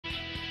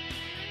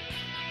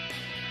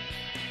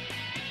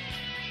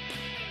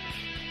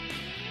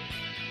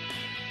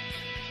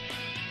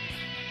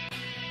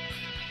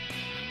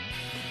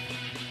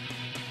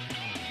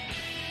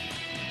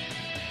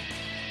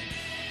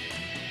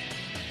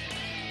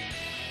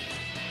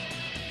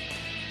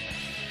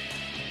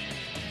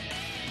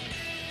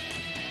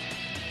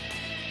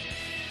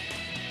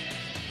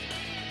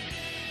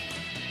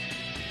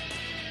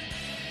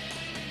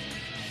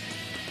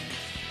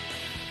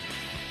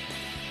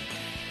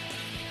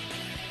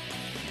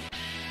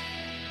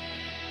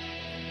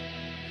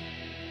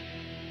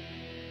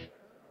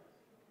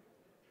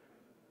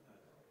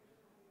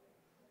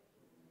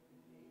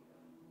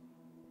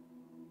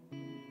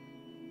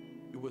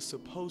was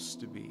supposed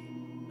to be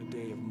a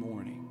day of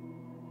mourning,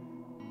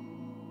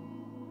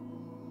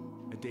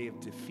 a day of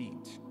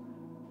defeat.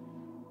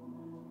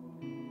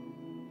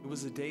 It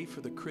was a day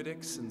for the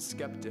critics and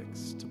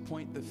skeptics to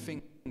point the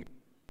finger.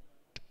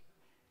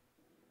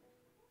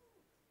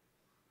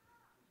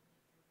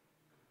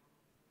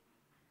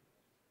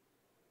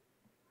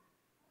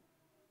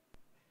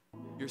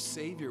 Your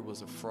Savior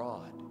was a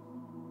fraud.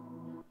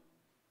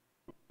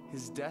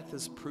 His death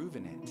has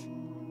proven it.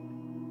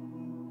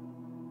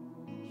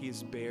 He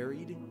is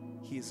buried,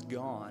 he is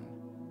gone,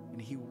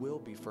 and he will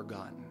be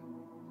forgotten.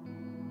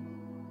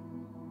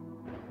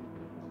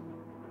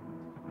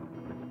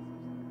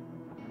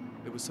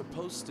 It was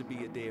supposed to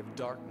be a day of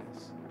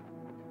darkness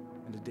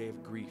and a day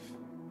of grief.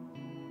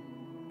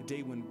 A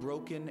day when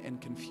broken and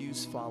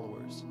confused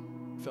followers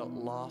felt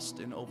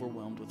lost and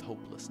overwhelmed with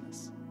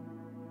hopelessness.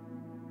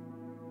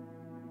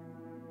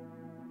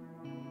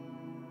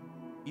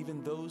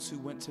 Even those who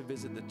went to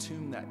visit the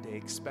tomb that day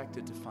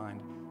expected to find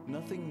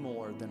nothing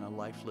more than a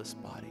lifeless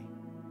body.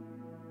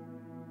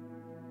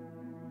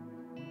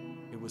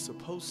 It was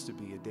supposed to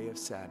be a day of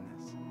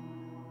sadness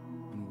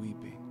and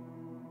weeping.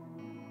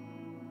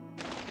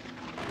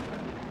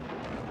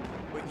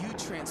 But you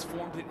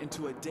transformed it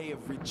into a day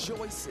of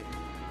rejoicing,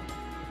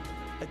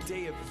 a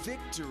day of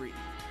victory,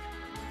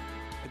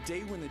 a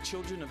day when the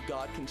children of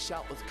God can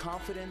shout with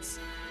confidence,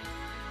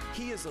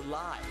 He is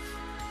alive,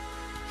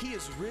 He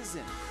is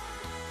risen,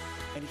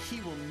 and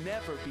He will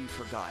never be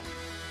forgotten.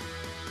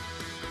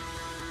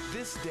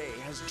 This day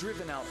has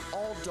driven out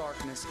all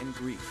darkness and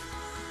grief,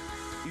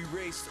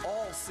 erased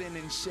all sin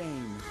and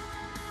shame.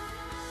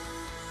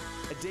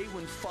 A day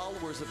when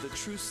followers of the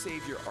true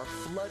Savior are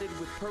flooded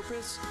with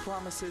purpose,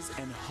 promises,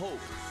 and hope.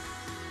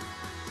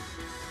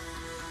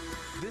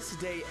 This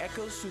day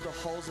echoes through the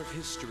halls of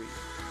history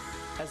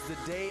as the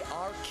day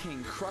our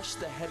King crushed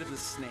the head of the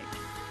snake,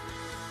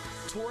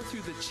 tore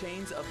through the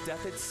chains of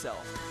death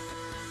itself,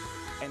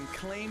 and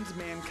claimed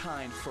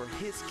mankind for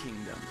His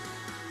kingdom.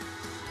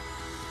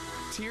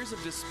 Tears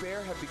of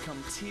despair have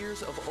become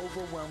tears of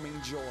overwhelming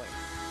joy.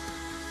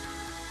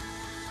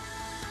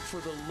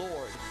 For the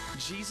Lord,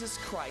 Jesus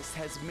Christ,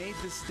 has made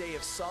this day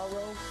of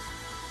sorrow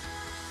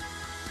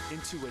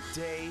into a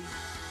day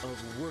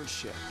of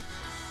worship.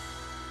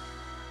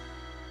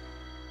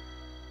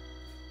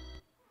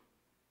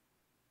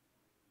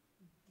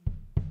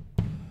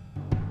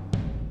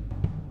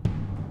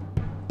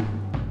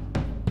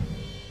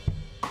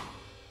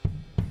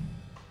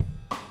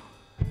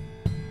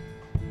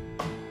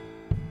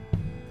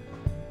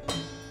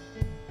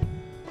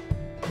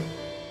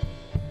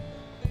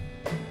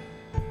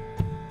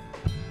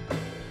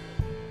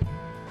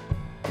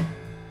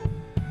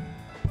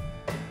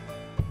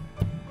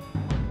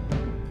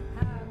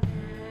 How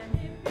can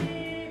it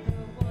be?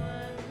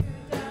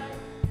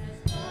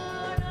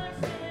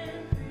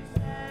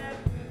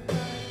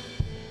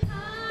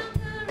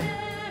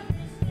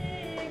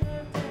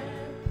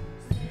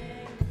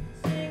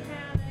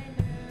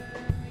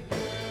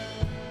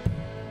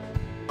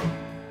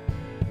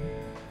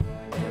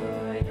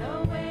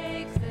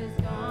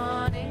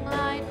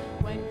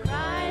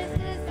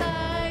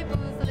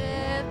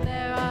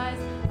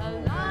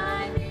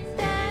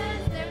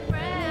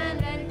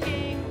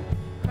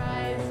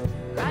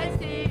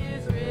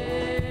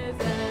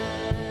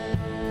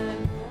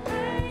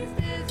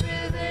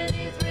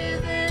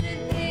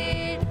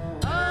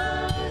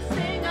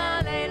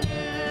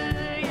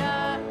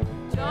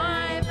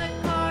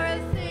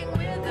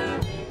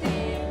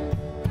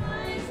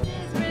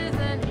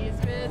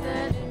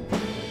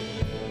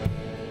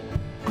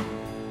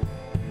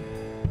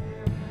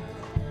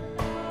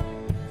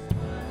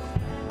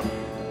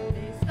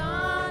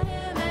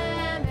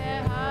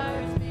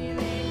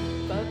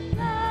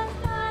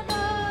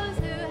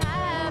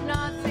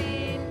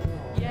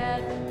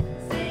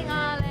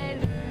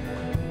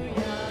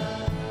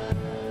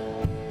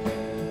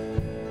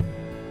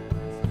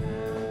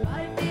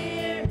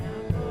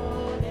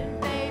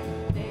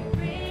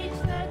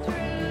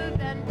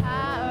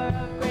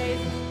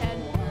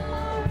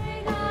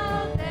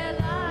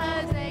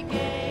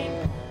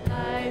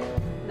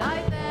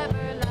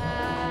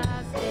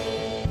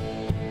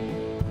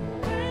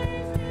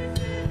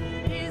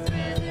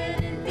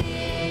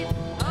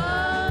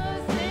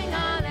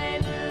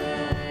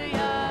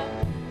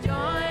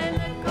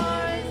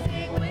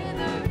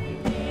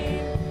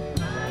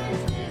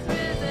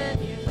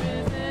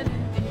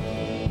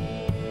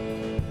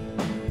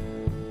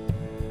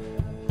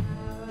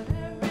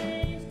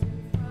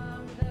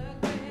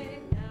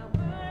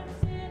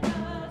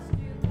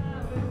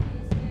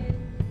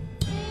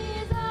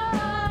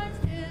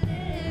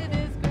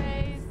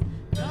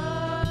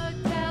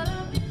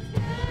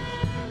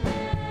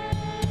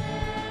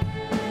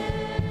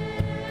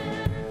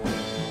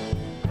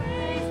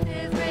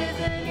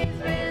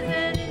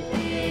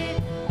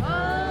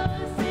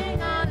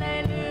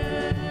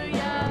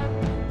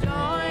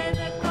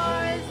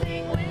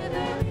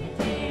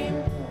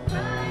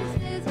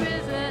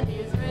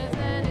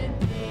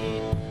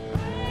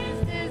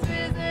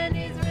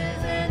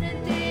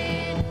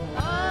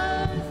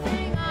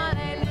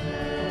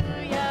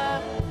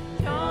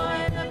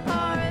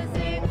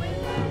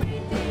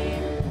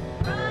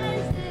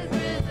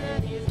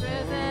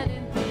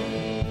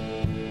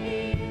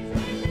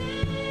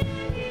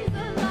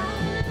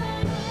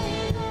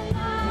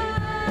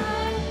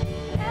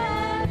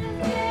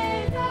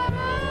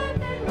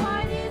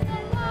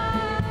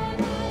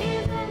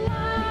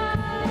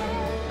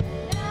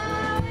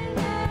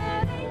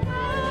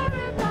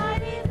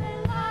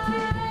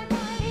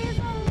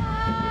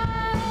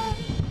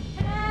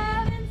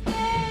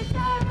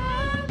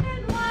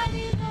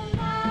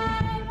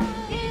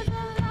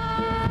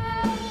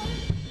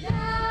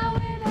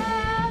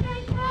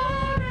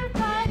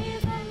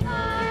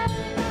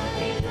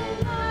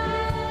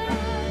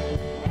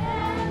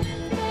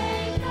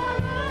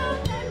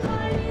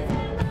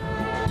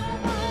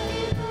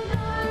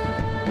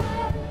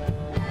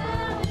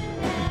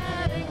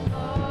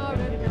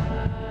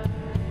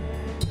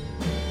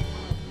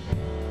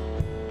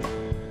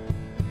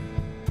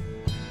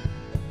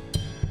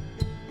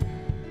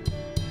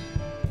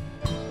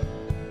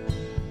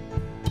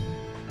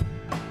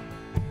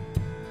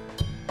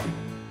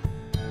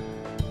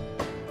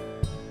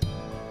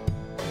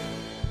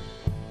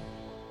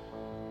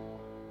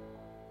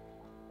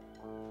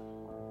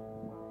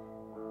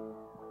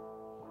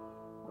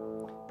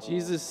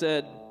 Jesus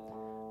said,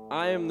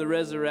 I am the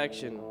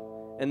resurrection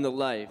and the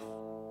life.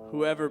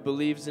 Whoever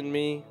believes in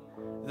me,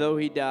 though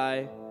he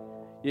die,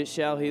 yet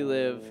shall he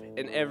live,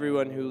 and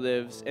everyone who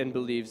lives and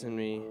believes in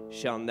me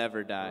shall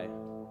never die.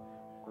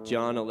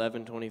 John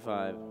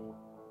 11:25.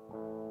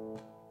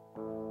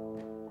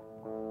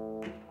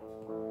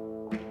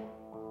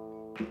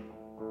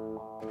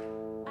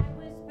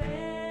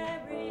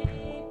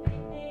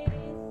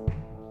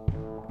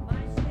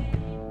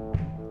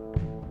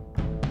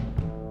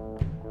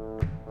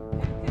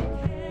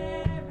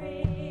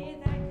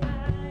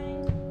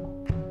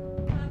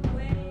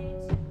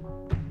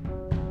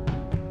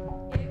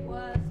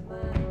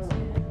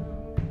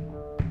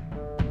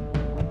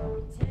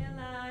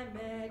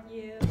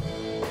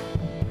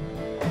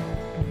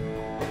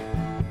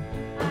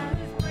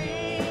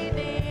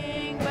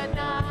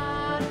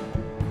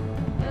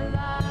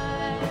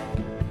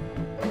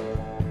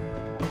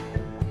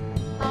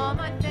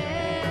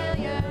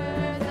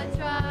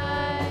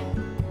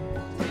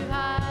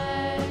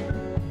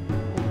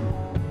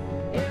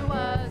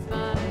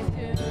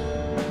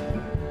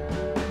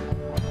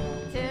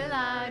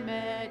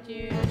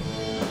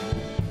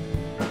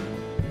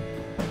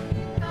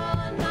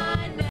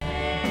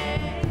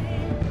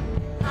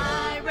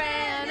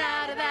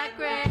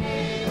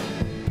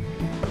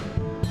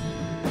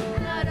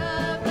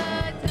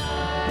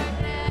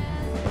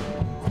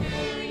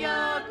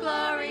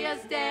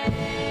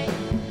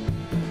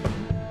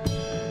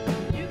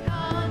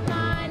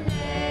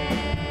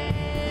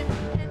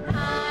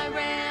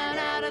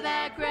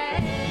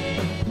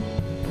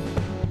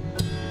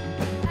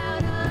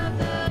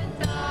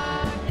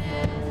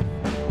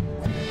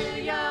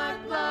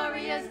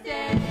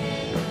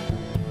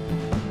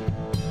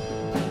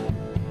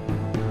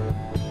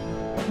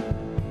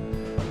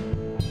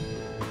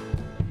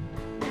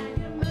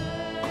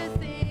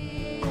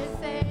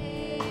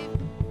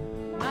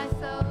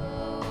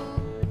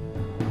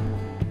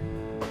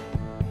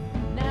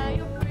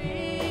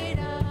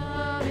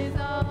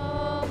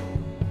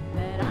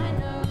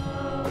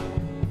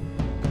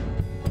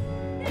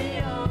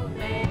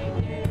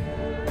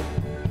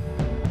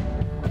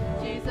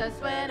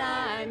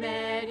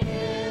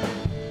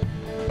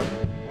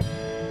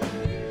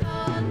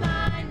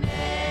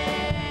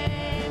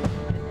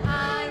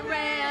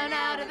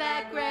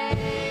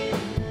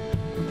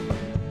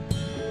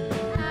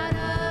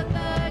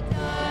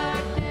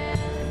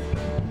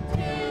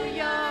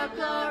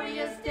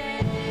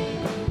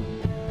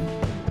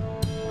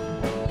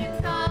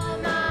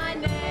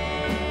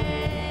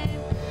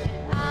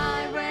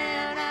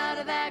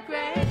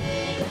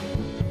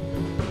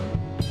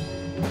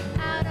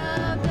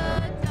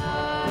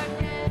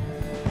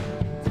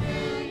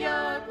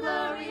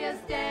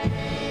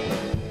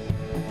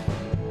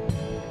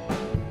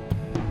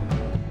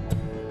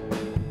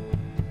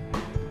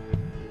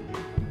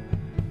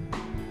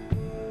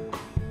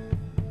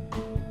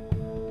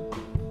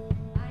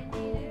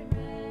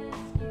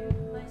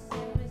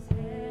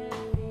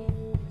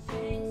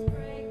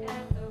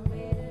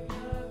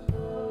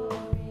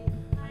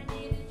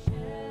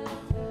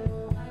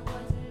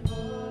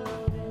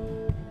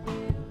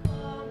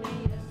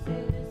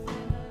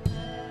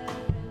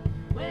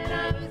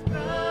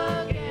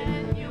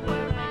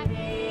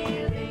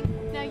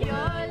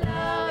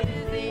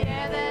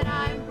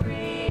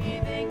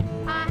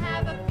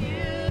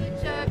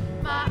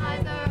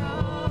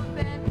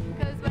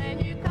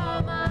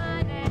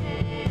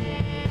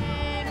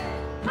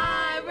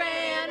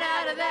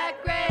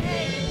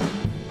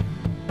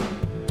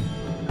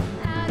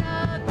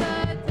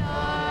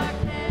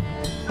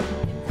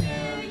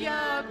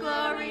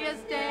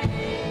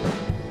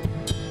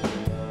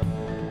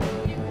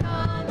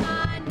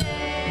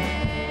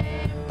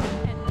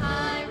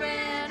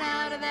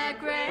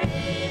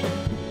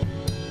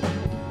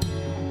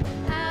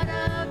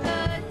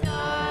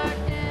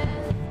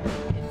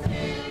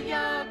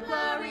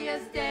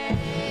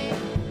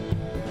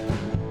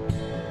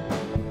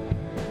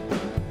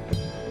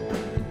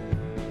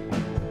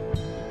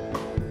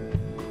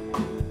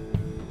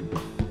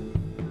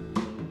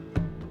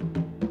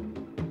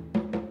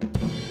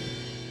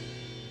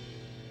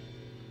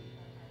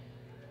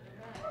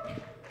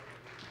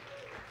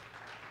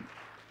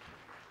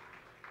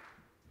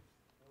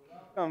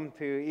 Welcome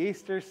to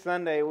Easter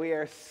Sunday. We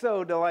are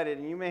so delighted,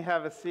 and you may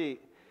have a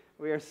seat.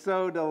 We are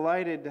so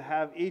delighted to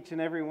have each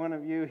and every one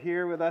of you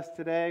here with us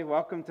today.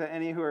 Welcome to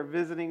any who are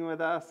visiting with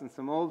us and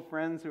some old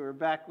friends who are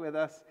back with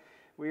us.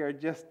 We are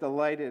just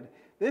delighted.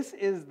 This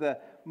is the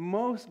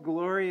most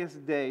glorious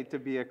day to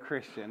be a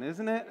Christian,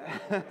 isn't it?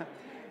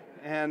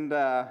 And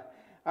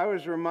I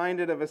was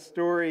reminded of a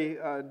story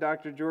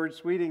Dr. George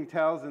Sweeting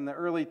tells in the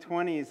early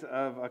 1920s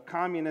of a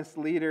communist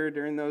leader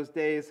during those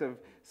days of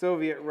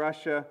Soviet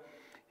Russia.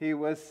 He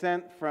was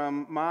sent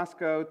from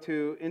Moscow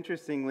to,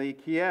 interestingly,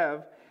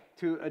 Kiev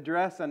to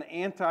address an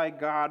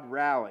anti-God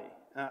rally.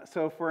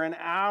 So for an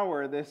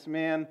hour, this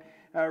man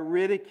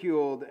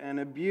ridiculed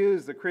and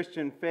abused the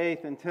Christian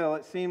faith until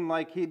it seemed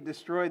like he'd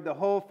destroyed the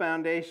whole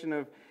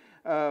foundation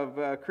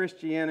of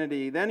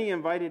Christianity. Then he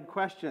invited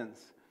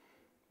questions.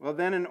 Well,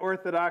 then an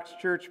Orthodox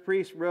church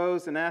priest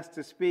rose and asked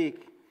to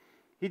speak.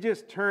 He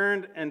just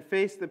turned and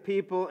faced the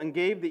people and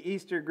gave the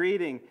Easter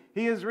greeting,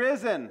 "He is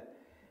risen."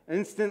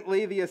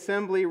 Instantly, the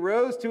assembly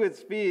rose to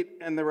its feet,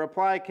 and the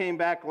reply came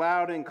back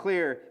loud and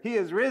clear, "He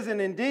is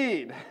risen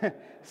indeed."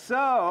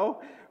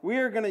 So, we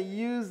are going to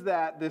use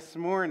that this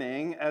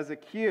morning as a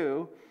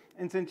cue.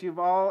 And since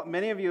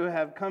many of you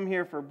have come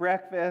here for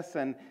breakfast,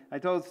 and I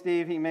told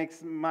Steve he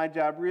makes my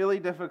job really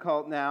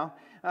difficult now,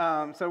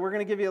 so we're going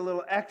to give you a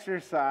little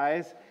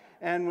exercise.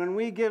 And when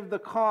we give the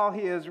call,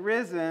 "He is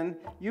risen,"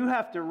 you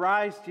have to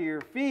rise to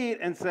your feet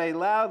and say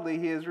loudly,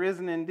 "He is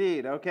risen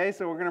indeed." Okay,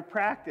 so we're going to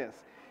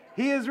practice.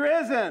 He is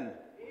risen.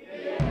 He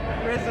is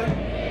risen.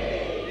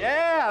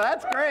 Yeah,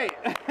 that's great.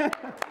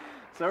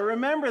 So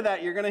remember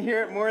that. You're going to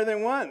hear it more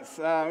than once.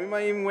 We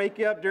might even wake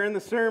you up during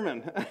the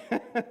sermon.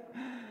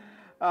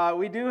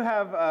 We do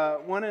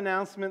have one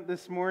announcement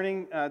this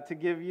morning to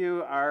give you.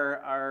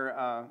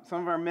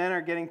 Some of our men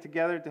are getting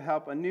together to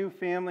help a new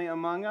family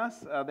among us,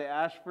 the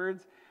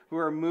Ashfords, who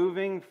are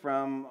moving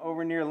from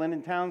over near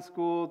Linden Town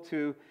School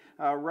to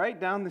right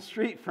down the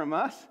street from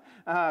us.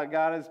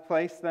 God has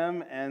placed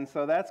them, and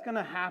so that's going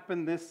to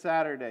happen this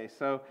Saturday.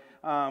 So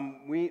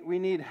we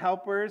need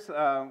helpers.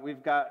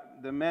 We've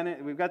got the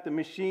men. We've got the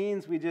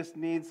machines. We just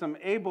need some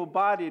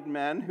able-bodied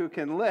men who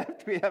can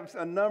lift. We have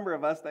a number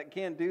of us that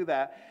can't do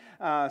that.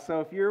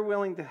 So if you're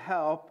willing to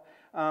help,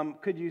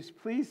 could you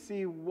please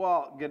see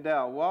Walt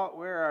Goodell? Walt,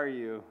 where are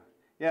you?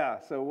 Yeah,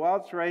 so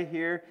Walt's right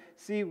here.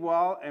 See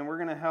Walt, and we're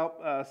going to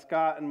help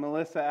Scott and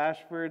Melissa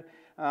Ashford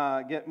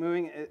get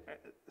moving.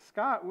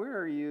 Scott, where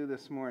are you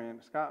this morning?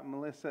 Scott and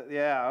Melissa?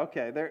 Yeah,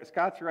 okay.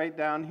 Scott's right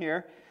down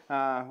here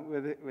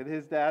with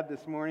his dad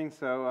this morning.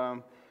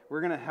 So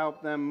we're going to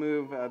help them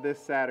move this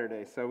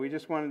Saturday. So we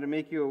just wanted to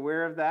make you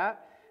aware of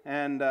that.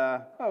 And,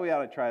 we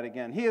ought to try it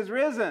again. He is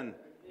risen.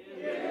 He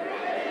is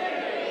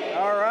risen.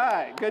 All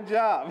right, good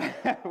job.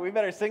 We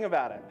better sing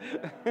about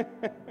it.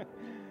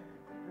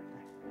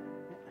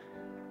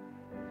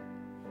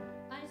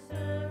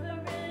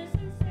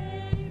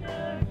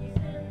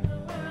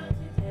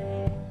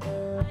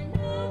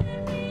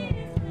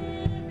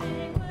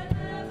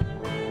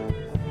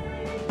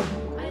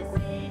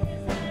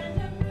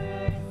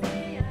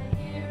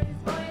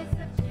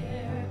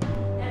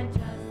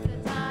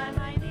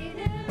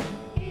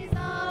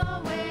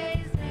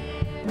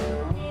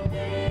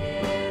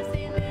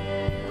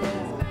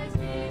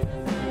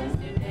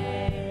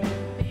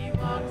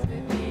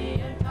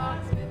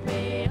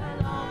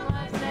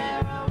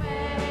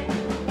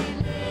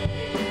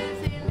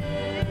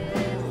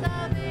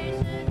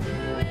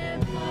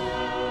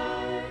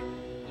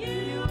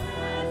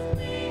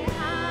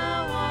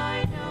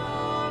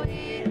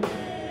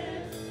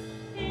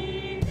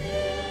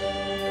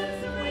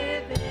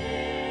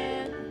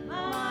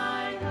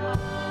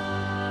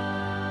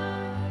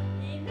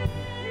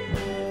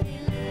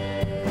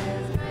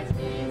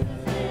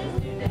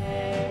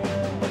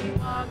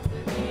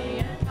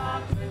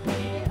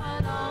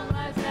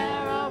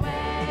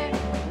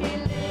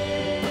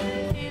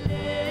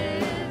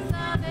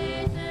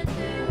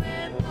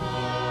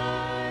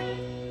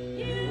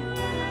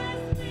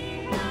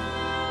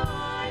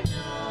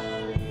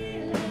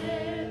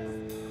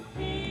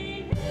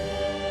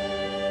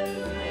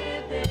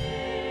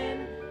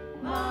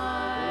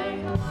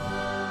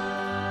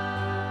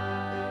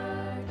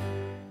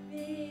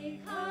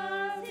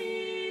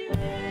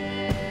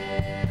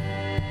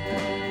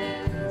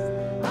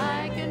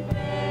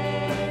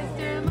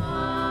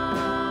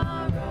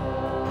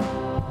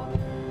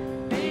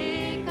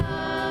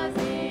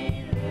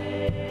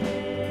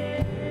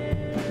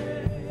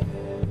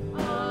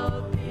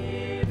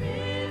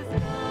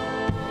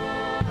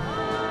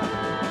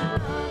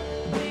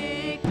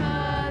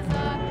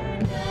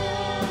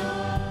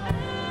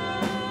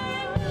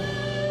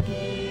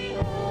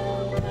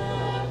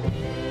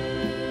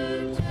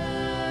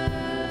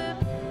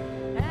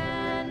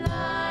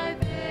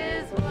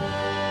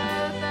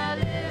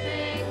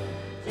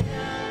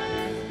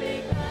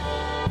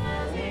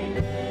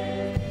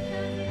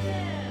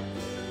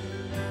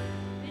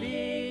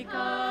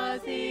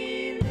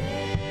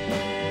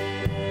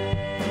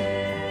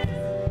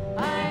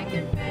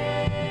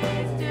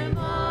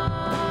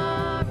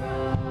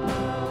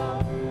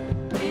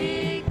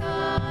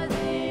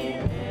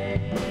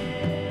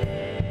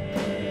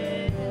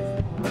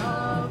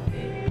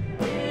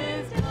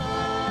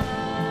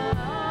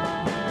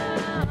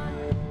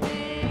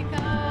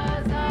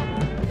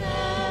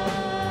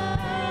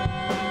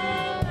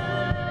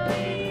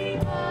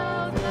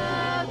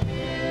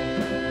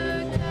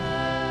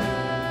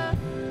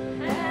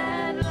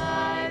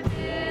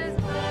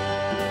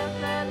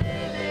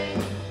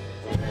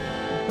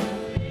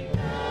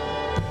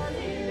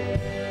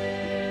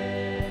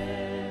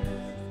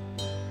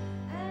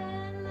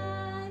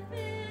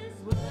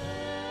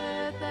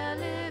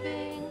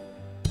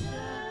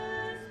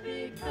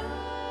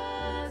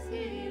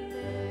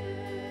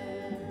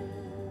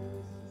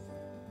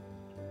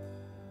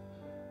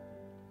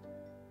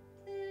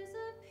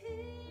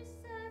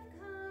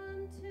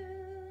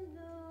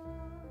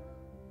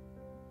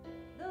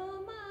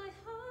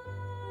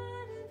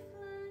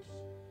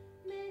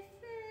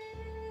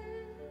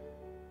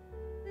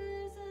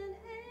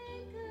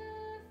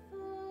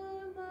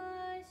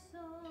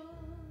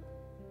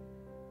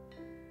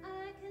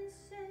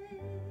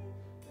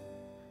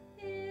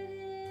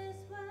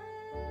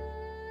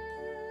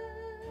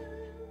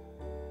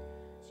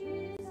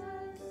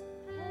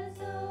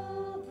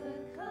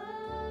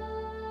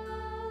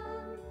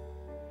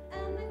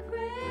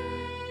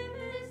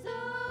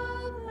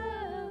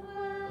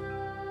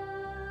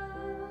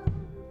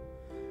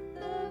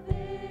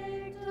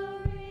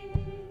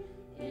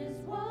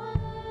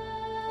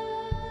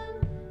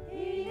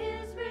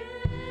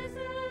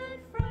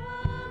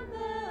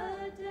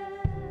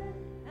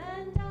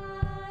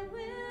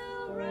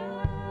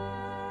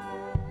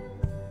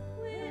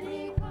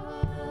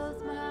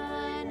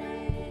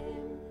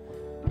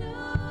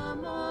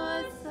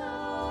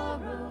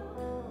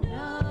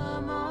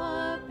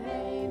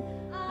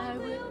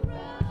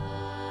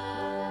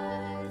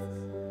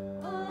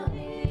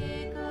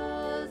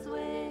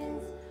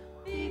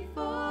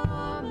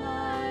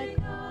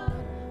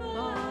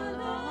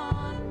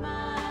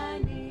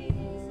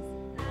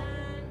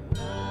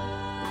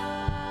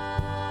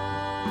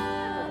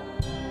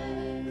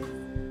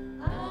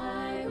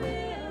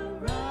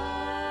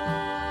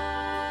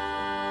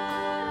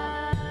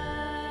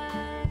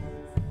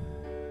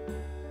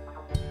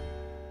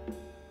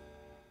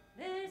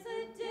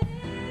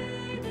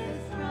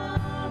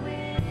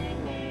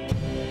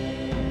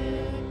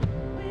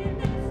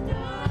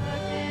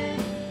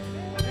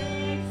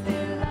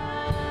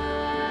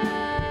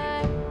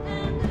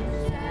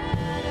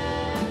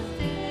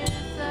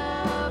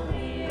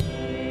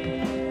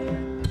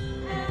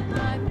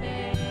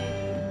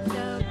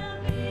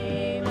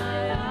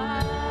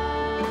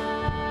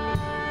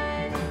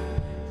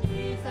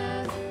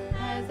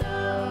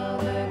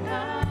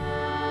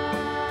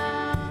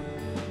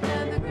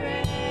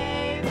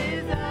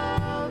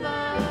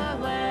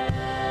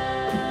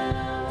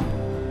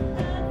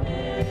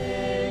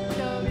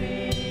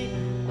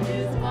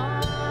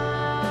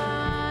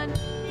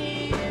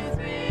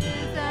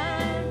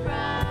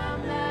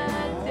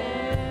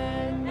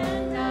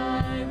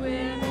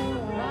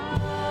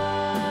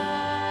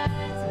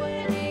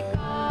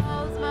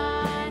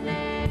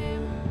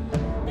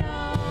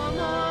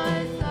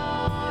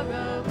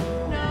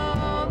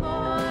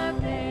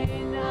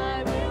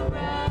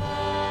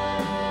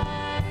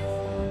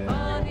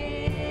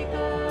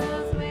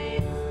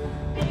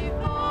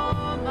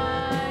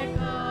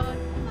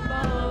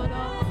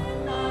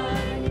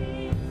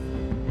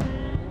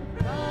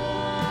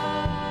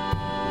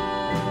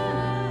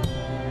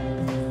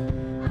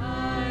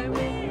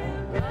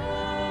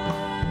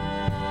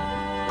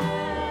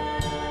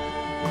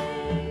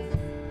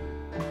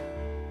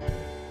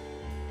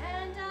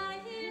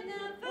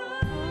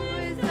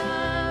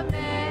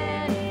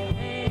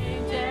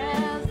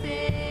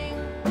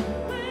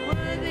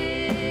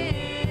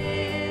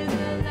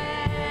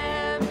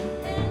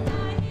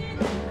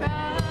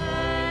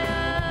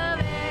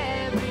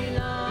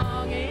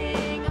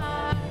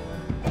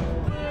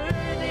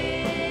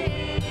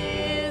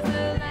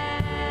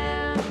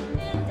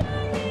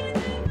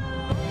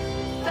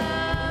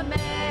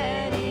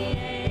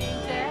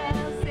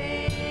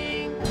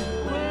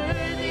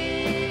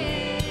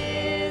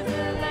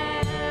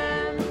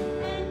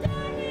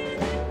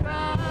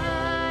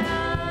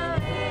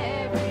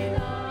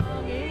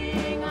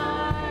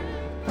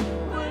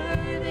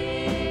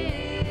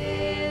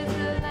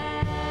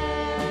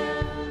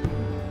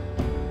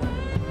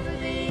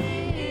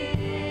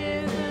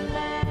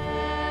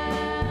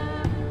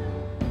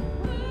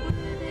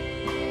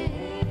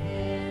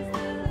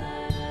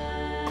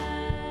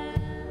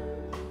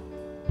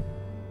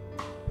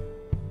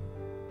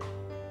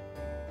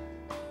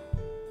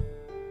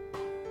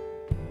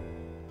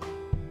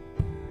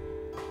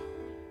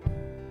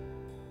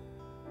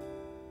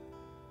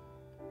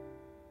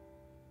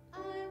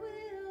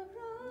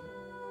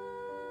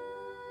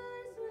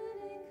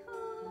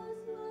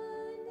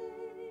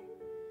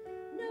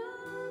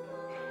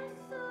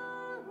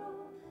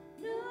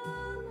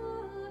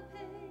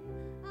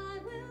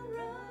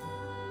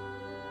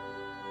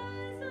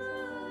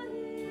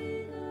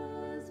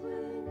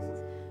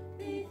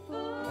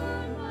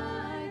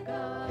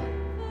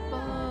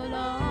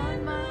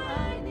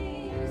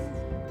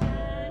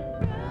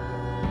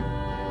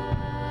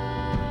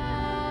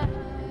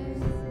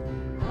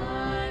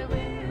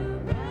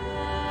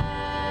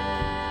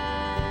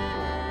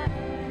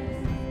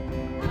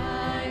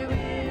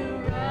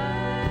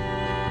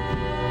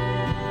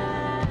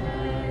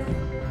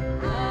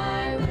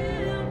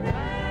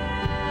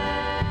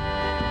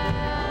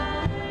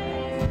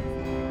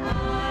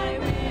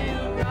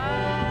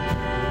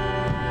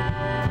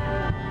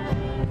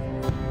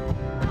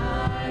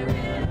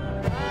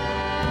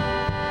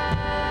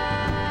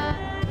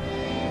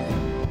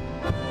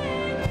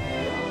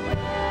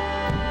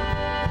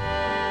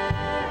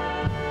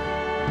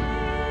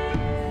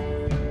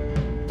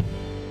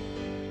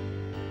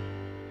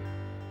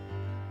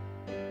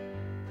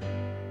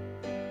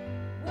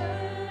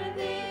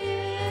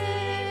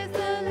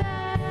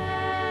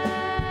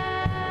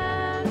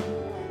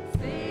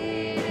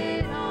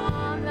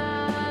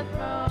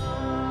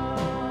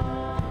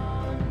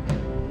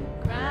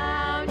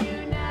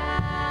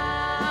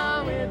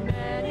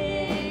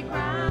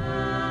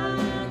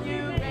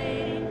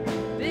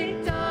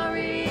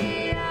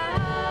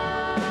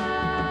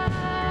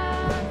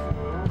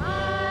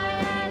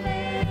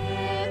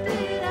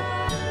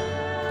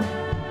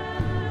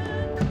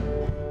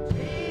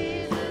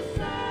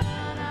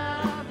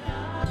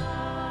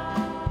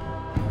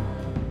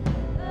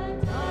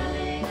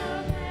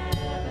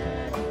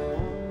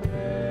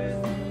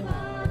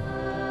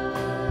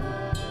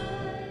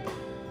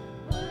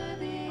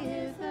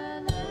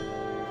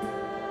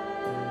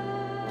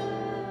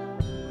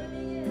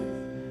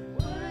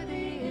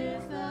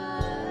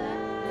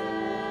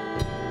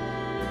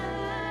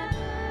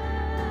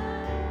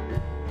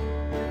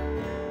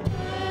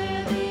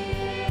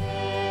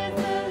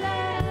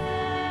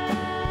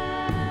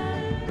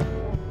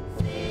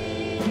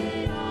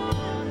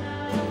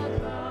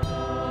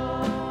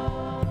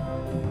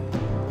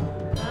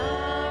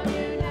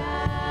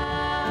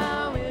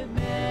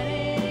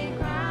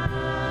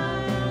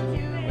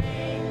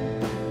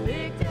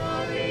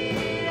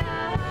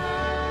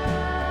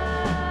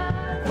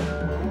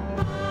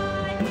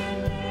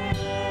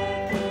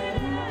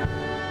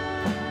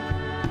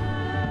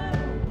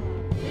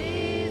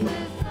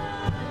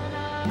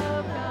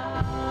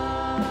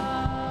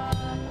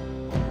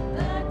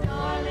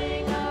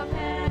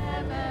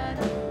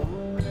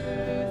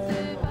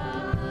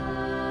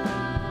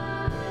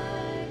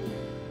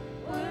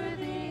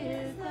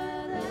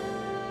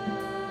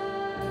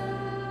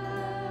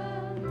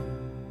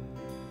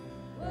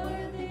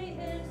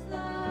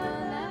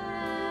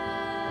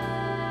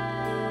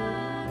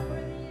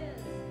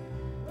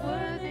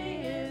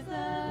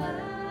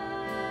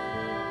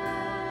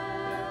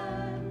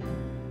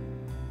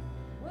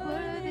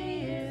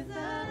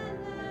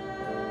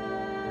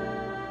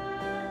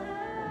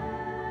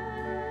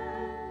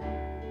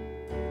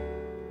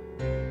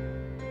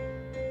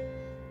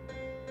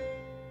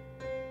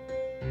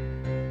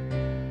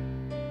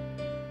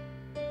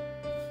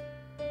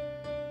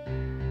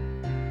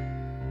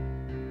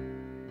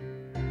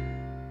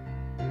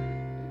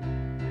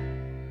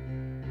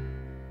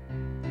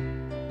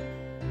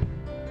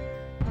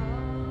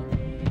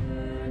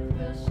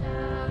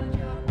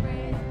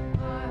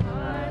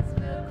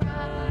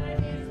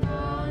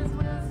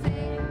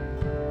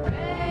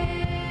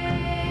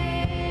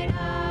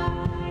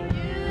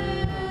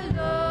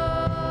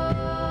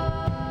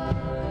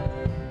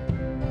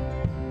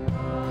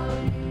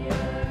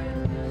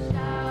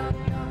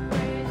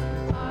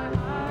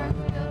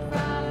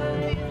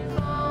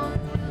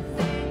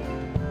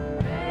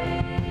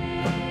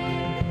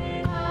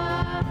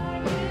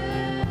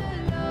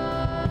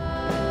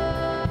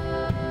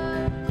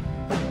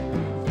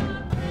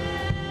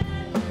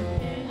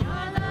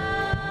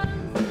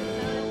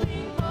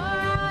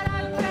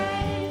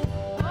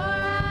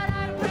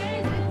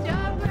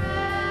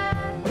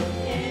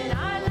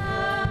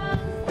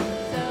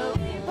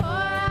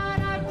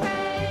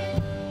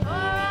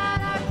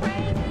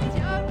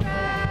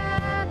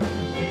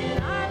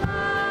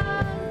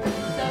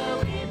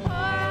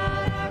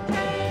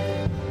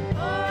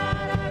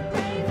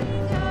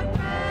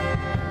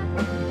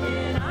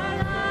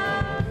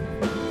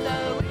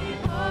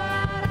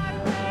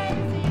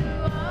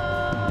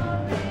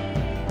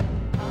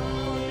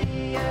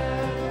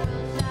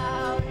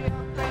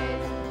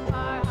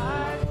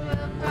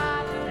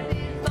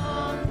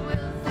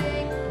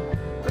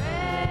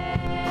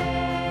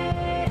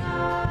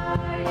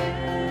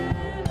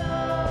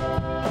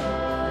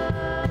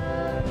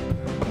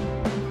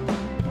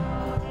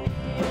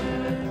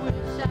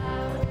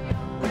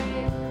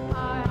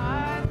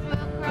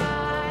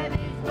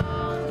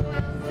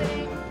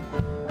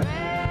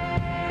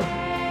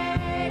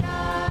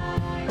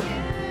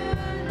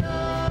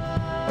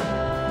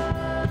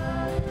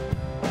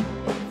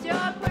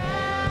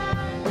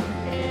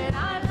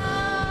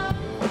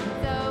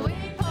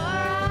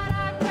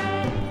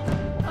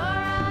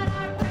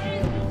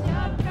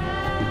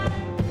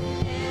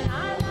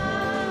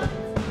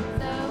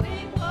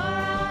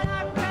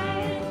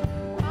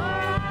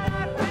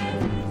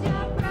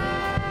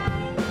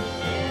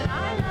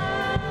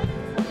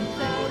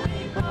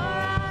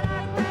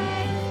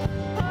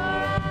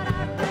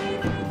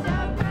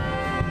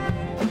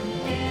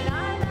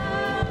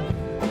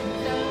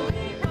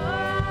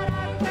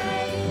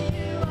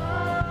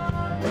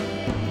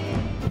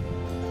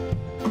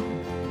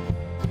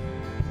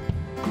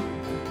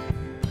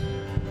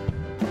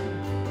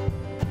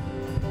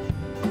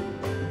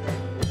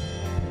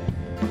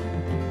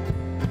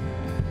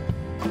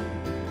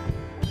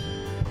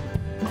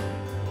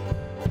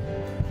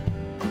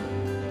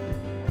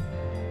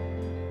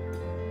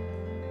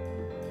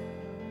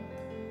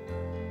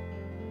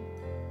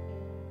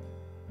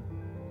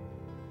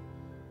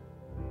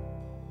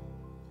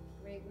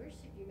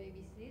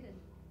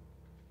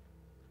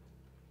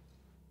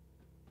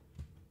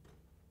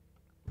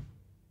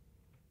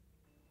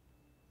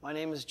 My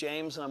name is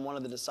James, and I'm one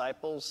of the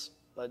disciples,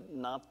 but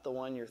not the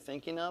one you're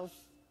thinking of.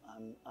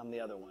 I'm the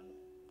other one,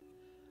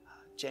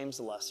 James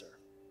the Lesser.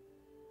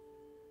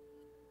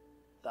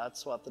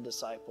 That's what the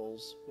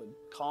disciples would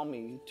call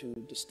me to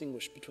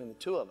distinguish between the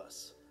two of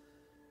us.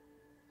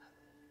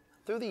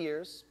 Through the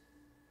years,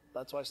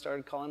 that's why I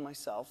started calling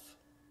myself.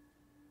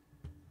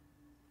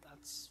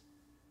 That's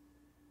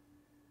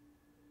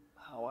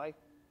how I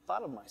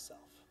thought of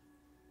myself.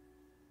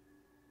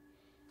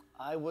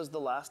 I was the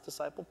last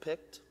disciple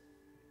picked.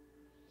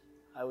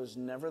 I was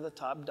never the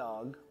top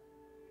dog.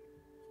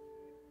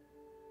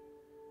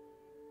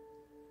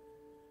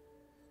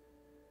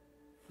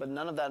 But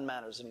none of that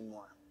matters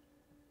anymore.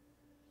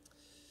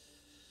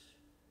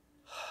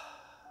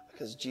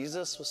 Because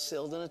Jesus was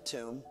sealed in a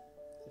tomb,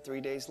 and 3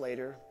 days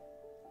later,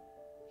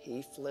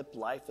 he flipped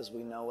life as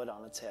we know it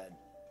on its head.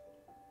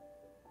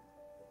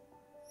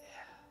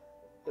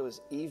 It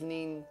was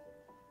evening.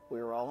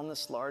 We were all in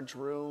this large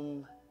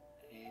room,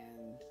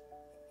 and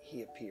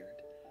he appeared.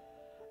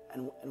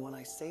 And when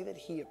I say that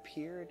he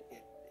appeared,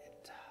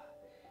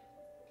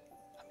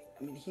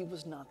 I mean, he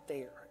was not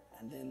there.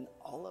 And then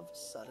all of a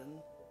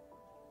sudden,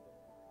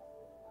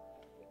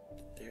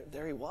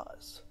 there he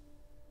was.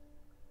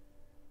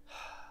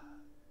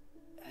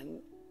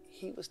 And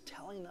he was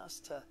telling us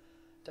to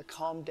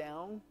calm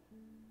down.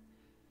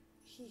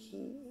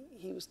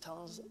 He was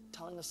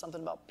telling us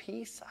something about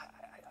peace.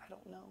 I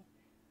don't know.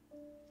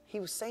 He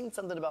was saying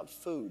something about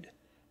food.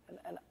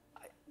 And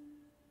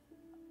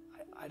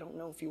I don't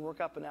know if you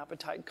work up an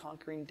appetite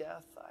conquering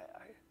death.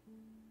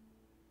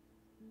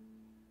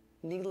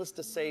 Needless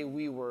to say,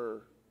 we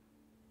were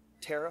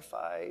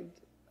terrified,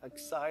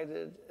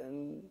 excited,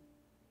 and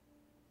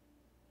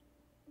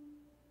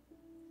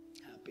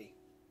happy.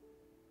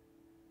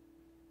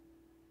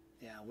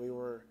 Yeah, we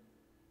were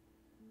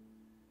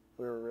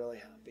really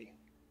happy.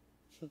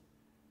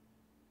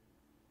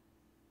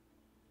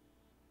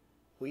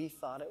 We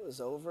thought it was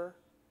over.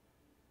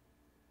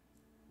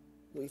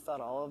 We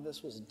thought all of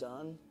this was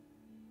done.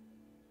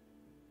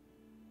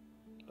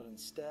 But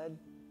instead,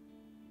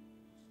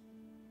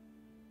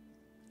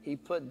 he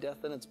put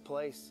death in its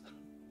place.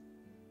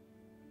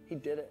 He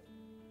did it.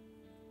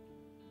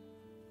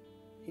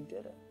 He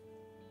did it.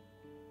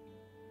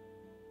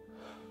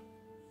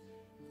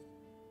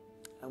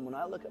 And when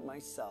I look at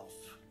myself,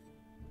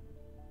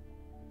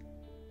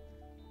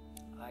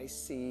 I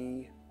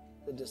see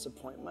the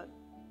disappointment.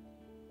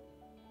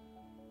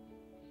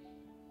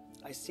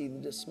 I see the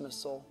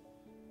dismissal.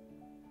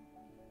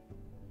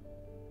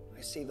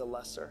 I see the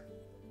lesser.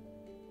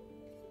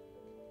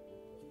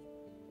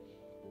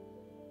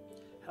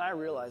 And I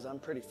realize I'm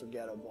pretty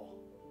forgettable.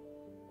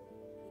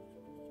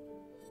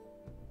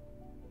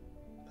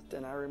 But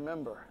then I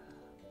remember,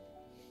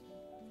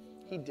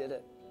 he did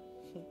it.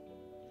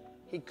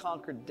 He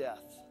conquered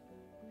death.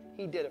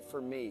 He did it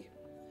for me.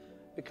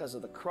 Because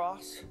of the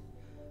cross,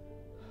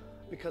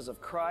 because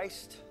of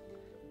Christ,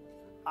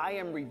 I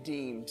am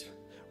redeemed,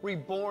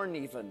 reborn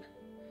even.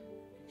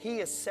 He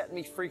has set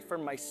me free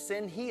from my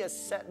sin. He has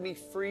set me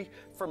free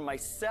from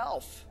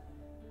myself.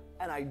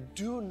 And I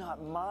do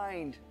not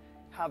mind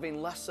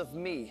having less of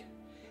me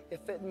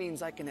if it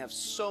means I can have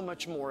so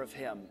much more of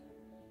him.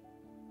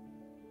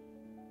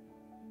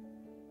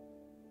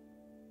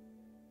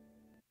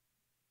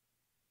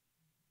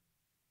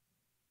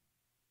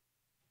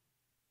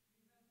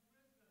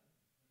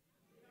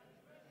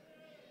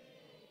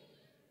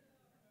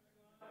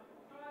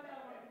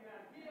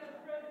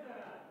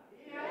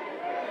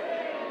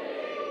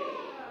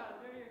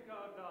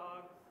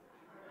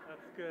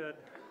 Good.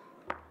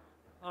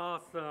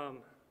 Awesome.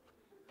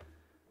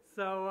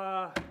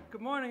 So,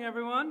 good morning,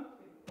 everyone.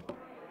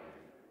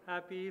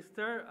 Happy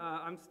Easter.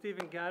 I'm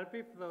Stephen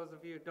Gadapy. For those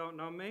of you who don't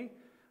know me,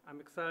 I'm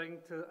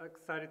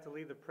excited to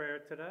lead the prayer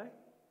today.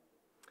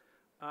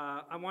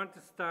 I want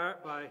to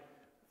start by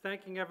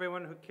thanking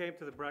everyone who came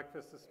to the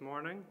breakfast this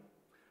morning,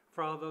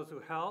 for all those who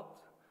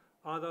helped,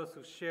 all those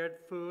who shared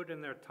food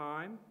and their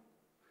time,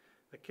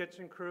 the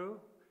kitchen crew,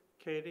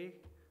 Katie,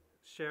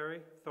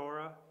 Sherry,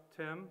 Thora,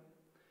 Tim,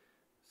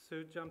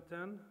 Sue jumped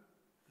in,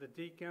 the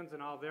deacons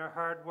and all their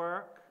hard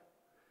work,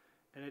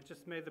 and it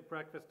just made the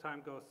breakfast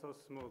time go so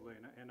smoothly,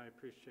 and I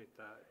appreciate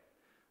that.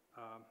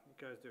 You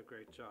guys do a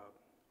great job.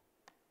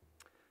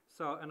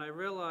 So, and I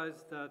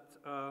realized that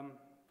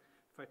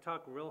if I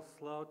talk real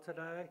slow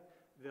today,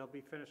 they'll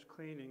be finished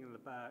cleaning in the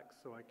back,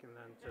 so I can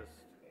then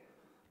just,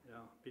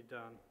 be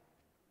done.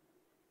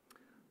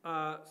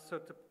 So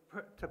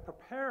to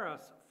prepare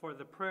us for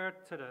the prayer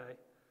today,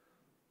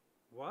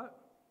 what?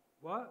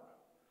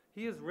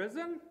 He is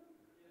risen?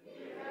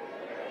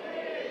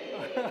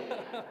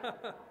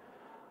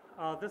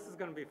 Oh, this is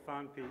going to be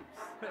fun, peeps.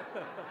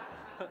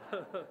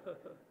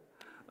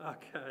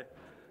 Okay.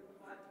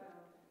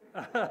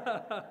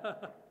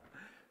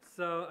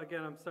 So,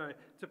 again, I'm sorry.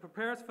 To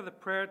prepare us for the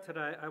prayer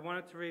today, I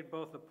wanted to read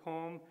both a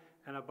poem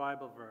and a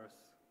Bible verse.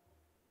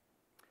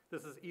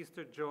 This is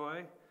Easter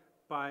Joy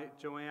by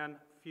Joanne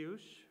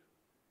Fuchs.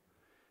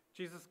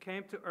 Jesus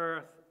came to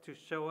earth to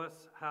show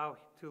us how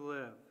to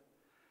live,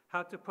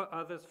 how to put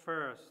others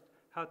first,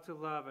 how to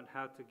love, and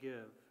how to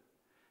give.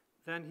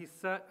 Then he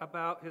set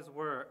about his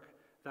work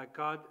that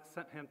God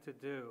sent him to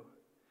do.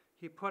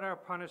 He put our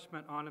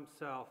punishment on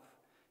himself.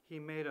 He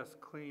made us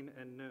clean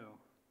and new.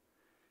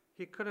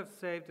 He could have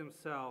saved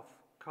himself,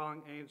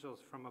 calling angels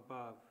from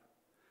above,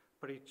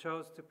 but he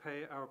chose to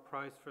pay our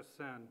price for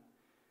sin.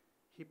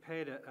 He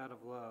paid it out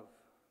of love.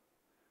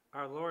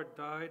 Our Lord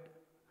died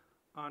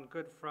on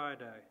Good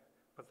Friday,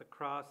 but the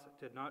cross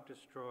did not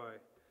destroy.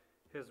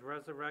 His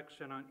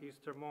resurrection on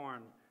Easter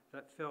morn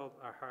that filled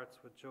our hearts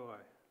with joy.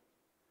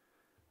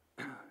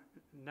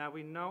 Now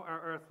we know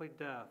our earthly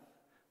death,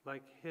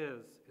 like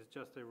his, is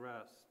just a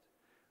rest.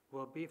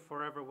 We'll be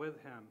forever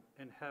with him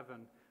in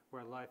heaven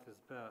where life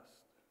is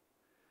best.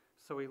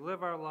 So we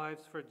live our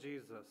lives for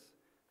Jesus.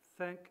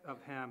 Think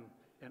of him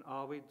in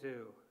all we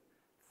do.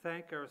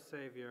 Thank our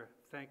Savior.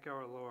 Thank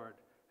our Lord.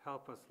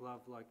 Help us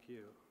love like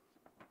you.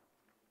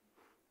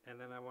 And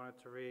then I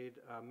wanted to read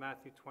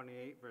Matthew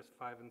 28, verse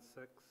 5 and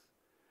 6.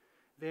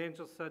 The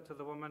angel said to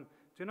the woman,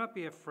 "Do not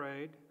be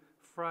afraid,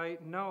 for I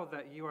know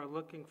that you are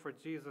looking for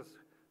Jesus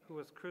who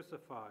was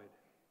crucified.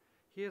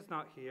 He is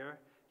not here.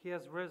 He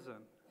has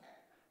risen.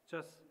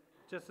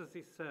 Just as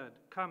he said,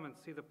 come and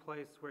see the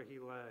place where he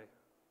lay."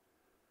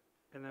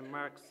 And then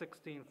Mark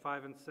 16,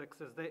 5 and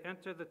 6. As they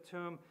entered the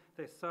tomb,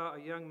 they saw a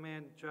young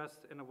man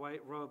dressed in a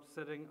white robe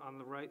sitting on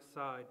the right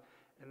side,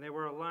 and they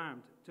were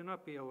alarmed. "Do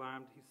not be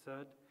alarmed," he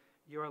said.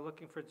 "You are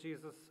looking for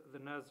Jesus the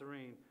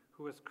Nazarene,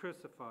 who was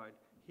crucified.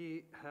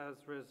 He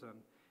has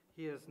risen.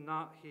 He is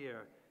not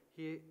here.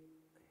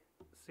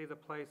 See the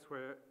place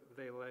where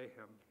they lay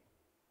him."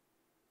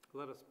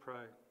 Let us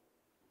pray.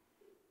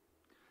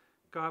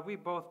 God, we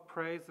both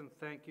praise and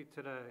thank you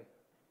today.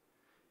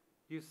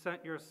 You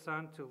sent your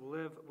Son to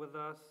live with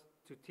us,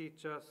 to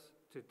teach us,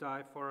 to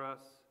die for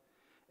us.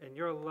 In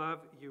your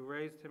love, you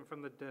raised him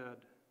from the dead.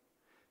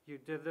 You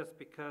did this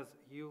because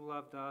you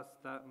loved us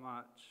that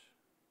much.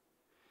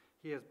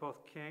 He is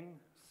both King,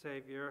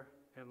 Savior,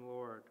 and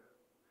Lord.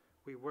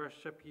 We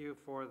worship you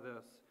for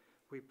this.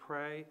 We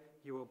pray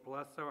you will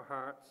bless our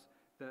hearts,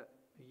 that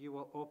you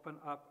will open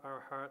up our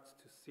hearts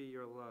to see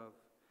your love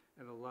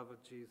and the love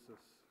of Jesus.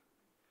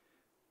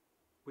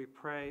 We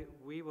pray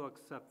we will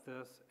accept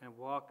this and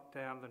walk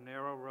down the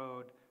narrow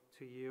road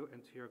to you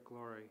and to your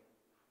glory.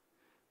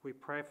 We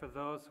pray for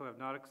those who have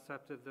not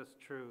accepted this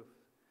truth,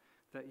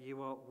 that you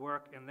will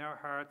work in their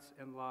hearts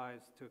and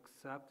lives to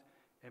accept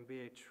and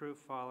be a true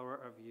follower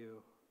of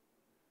you.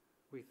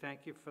 We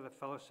thank you for the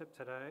fellowship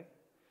today.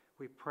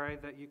 We pray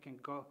that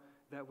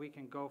we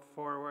can go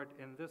forward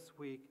in this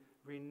week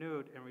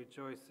renewed and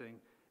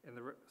rejoicing in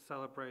the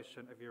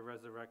celebration of your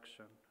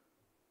resurrection.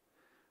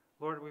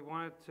 Lord, we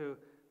wanted to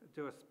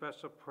do a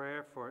special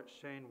prayer for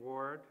Shane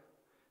Ward.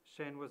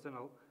 Shane was in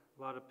a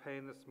lot of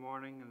pain this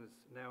morning and is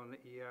now in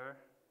the ER.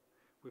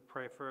 We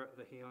pray for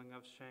the healing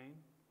of Shane.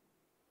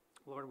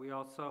 Lord, we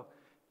also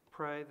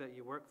pray that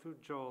you work through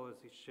Joel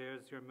as he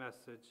shares your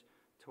message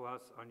to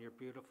us on your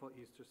beautiful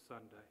Easter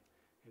Sunday.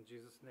 In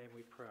Jesus' name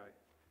we pray.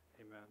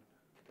 Amen.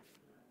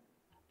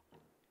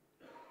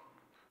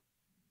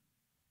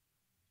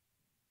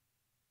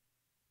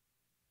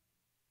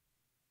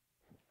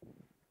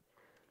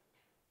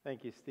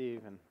 Thank you,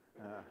 Steve, and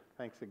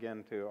thanks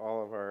again to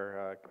all of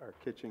our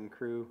kitchen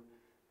crew.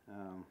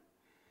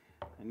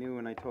 I knew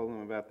when I told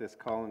them about this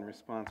call and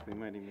response, we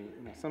might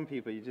even, some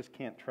people you just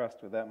can't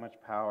trust with that much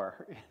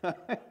power.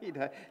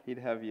 he'd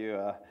have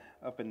you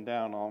up and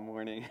down all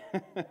morning,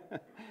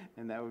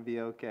 and that would be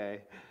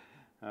okay.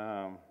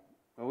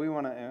 But we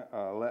want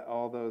to let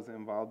all those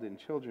involved in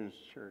Children's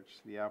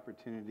Church the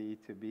opportunity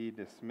to be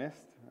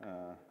dismissed.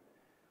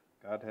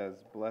 God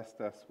has blessed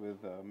us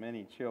with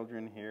many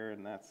children here,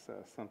 and that's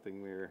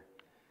something we're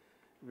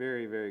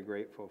very, very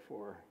grateful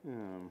for.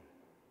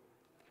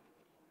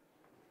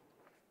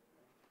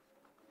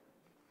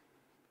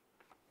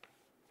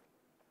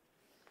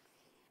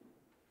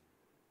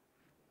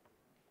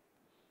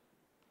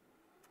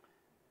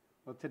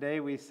 Well, today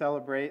we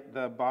celebrate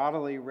the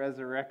bodily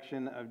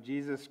resurrection of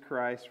Jesus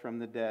Christ from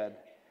the dead.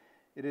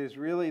 It is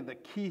really the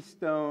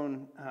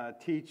keystone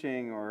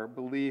teaching or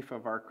belief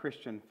of our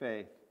Christian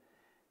faith.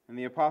 And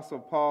the Apostle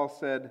Paul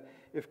said,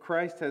 "If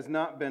Christ has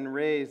not been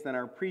raised, then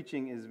our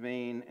preaching is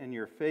vain and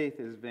your faith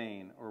is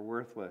vain or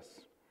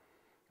worthless."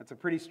 That's a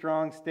pretty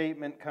strong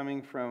statement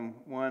coming from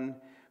one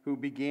who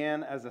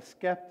began as a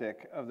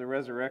skeptic of the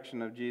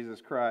resurrection of Jesus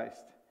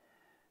Christ.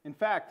 In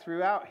fact,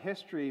 throughout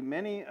history,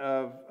 many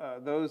of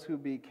those who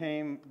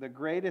became the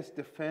greatest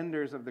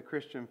defenders of the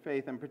Christian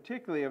faith, and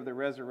particularly of the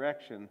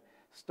resurrection,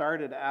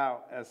 started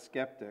out as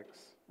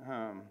skeptics.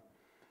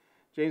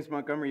 James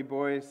Montgomery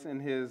Boyce, in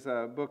his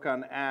book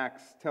on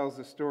Acts, tells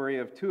the story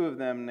of two of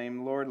them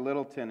named Lord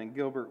Lyttelton and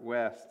Gilbert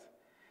West.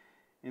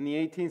 In the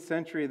 18th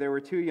century, there were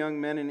two young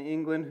men in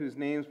England whose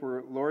names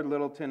were Lord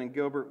Lyttelton and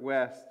Gilbert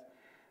West.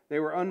 They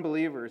were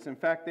unbelievers. In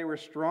fact, they were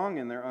strong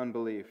in their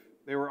unbelief.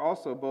 They were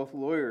also both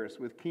lawyers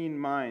with keen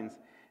minds,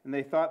 and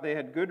they thought they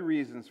had good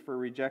reasons for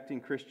rejecting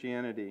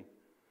Christianity.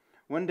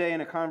 One day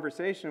in a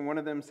conversation, one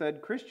of them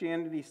said,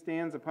 "Christianity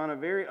stands upon a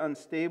very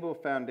unstable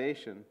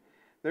foundation.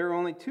 There are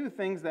only two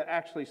things that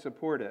actually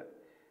support it: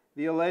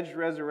 the alleged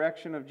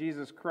resurrection of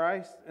Jesus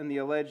Christ and the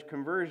alleged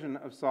conversion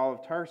of Saul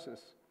of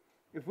Tarsus.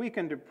 If we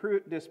can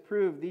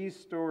disprove these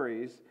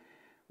stories,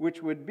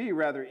 which would be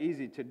rather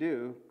easy to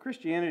do,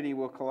 Christianity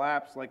will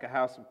collapse like a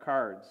house of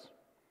cards.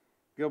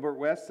 Gilbert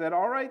West said,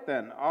 "All right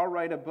then, I'll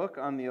write a book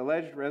on the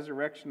alleged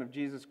resurrection of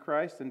Jesus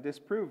Christ and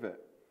disprove it."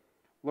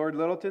 Lord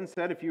Littleton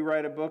said, "If you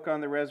write a book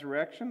on the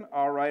resurrection,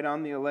 I'll write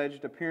on the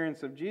alleged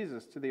appearance of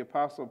Jesus to the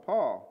Apostle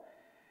Paul.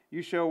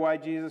 You show why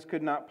Jesus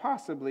could not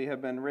possibly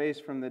have been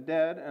raised from the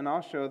dead, and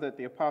I'll show that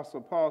the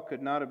Apostle Paul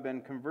could not have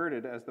been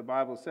converted, as the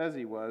Bible says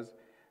he was,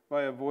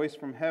 by a voice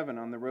from heaven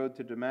on the road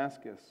to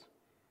Damascus."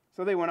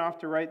 So they went off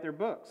to write their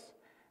books.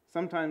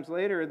 Sometimes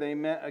later, they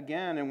met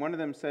again, and one of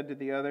them said to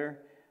the other,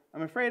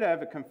 "I'm afraid I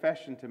have a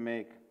confession to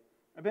make.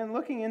 I've been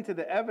looking into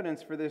the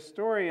evidence for this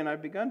story, and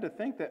I've begun to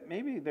think that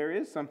maybe there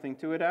is something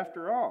to it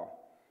after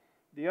all."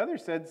 The other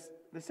said,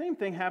 "The same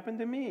thing happened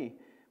to me,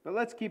 but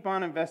let's keep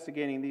on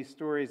investigating these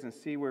stories and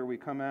see where we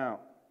come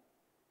out."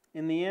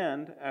 In the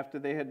end, after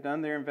they had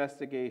done their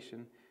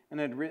investigation and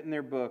had written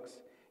their books,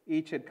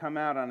 each had come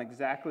out on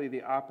exactly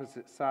the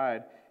opposite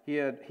side he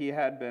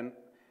had been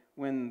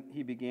when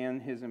he began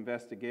his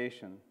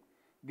investigation.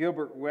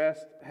 Gilbert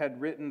West had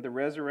written The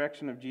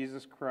Resurrection of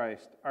Jesus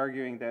Christ,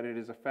 arguing that it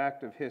is a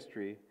fact of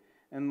history,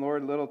 and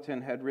Lord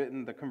Littleton had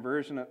written The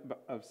Conversion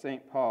of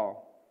St.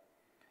 Paul.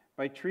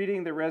 By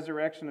treating the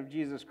resurrection of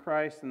Jesus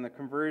Christ and the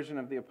conversion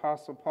of the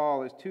Apostle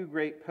Paul as two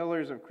great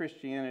pillars of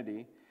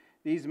Christianity,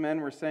 these men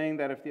were saying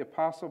that if the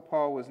Apostle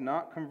Paul was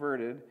not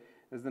converted,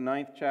 as the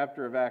 9th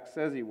chapter of Acts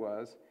says he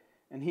was,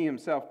 and he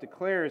himself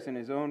declares in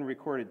his own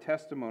recorded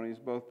testimonies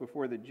both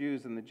before the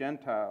Jews and the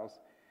Gentiles,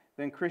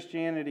 then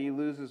Christianity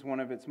loses one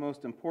of its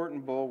most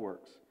important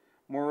bulwarks.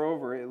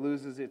 Moreover, it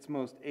loses its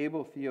most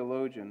able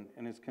theologian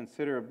and is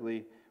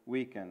considerably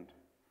weakened.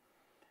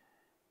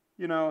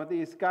 You know,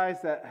 these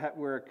guys that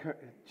were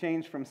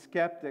changed from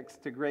skeptics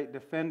to great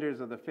defenders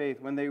of the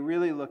faith, when they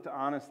really looked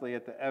honestly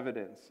at the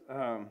evidence,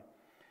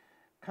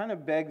 kind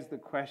of begs the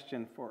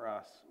question for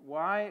us: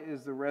 why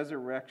is the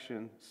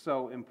resurrection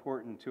so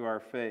important to our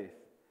faith?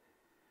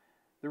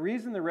 The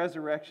reason the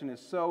resurrection is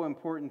so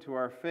important to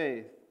our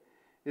faith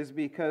is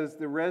because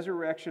the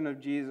resurrection of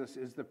Jesus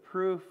is the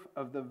proof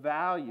of the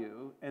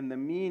value and the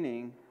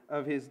meaning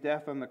of his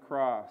death on the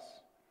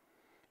cross.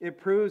 It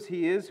proves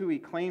he is who he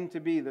claimed to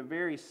be, the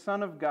very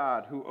Son of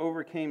God who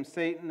overcame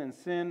Satan and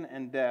sin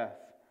and death.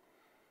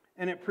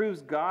 And it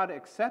proves God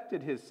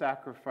accepted his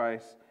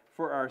sacrifice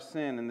for our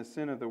sin and the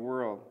sin of the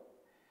world.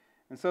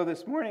 And so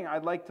this morning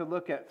I'd like to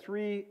look at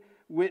three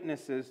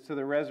witnesses to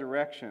the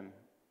resurrection.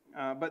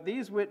 But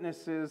these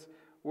witnesses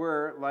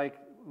were, like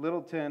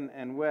Littleton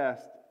and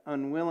West,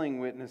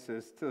 unwilling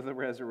witnesses to the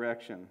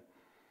resurrection.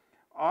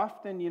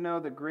 Often, you know,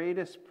 the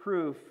greatest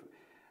proof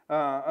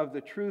of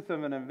the truth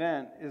of an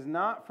event is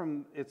not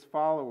from its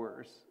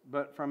followers,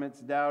 but from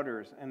its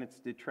doubters and its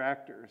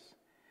detractors.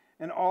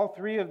 And all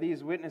three of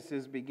these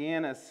witnesses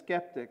began as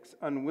skeptics,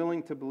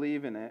 unwilling to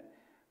believe in it,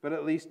 but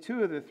at least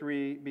two of the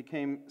three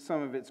became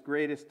some of its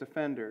greatest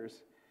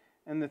defenders.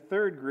 And the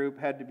third group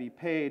had to be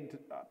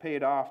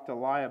paid off to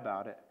lie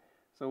about it.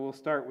 So we'll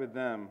start with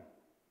them.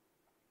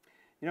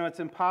 You know,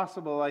 it's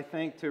impossible, I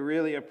think, to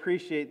really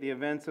appreciate the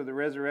events of the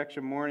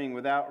resurrection morning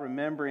without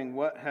remembering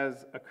what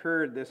has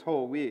occurred this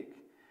whole week.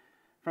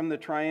 From the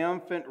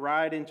triumphant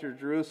ride into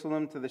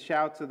Jerusalem to the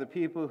shouts of the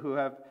people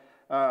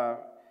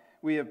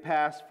we have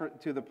passed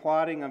to the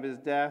plotting of his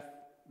death,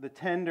 the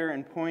tender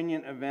and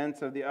poignant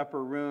events of the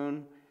upper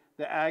room,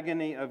 the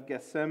agony of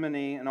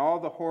Gethsemane, and all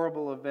the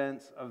horrible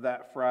events of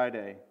that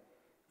Friday.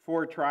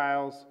 4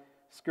 trials,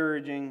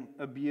 scourging,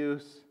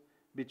 abuse,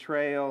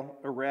 betrayal,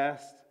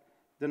 arrest,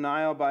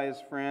 denial by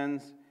his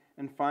friends,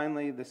 and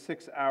finally the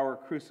 6-hour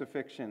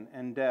crucifixion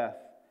and death,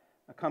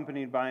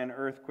 accompanied by an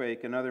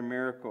earthquake and other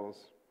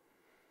miracles.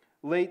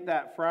 Late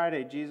that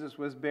Friday, Jesus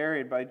was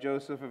buried by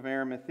Joseph of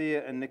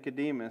Arimathea and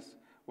Nicodemus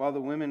while the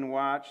women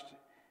watched,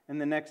 and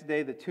the next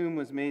day the tomb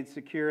was made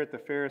secure at the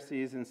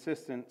Pharisees'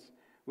 insistence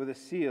with a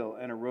seal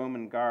and a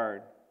Roman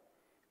guard.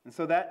 And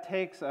so that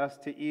takes us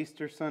to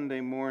Easter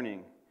Sunday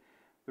morning.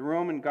 The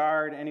Roman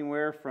guard,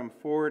 anywhere from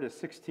 4 to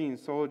 16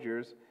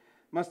 soldiers,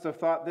 must have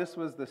thought this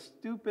was the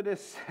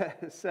stupidest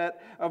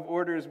set of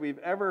orders we've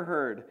ever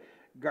heard,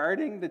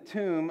 guarding the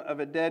tomb of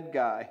a dead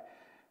guy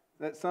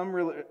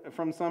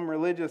from some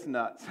religious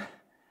nuts.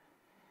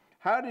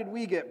 How did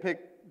we get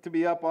picked to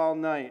be up all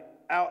night,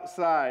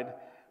 outside,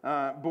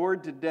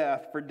 bored to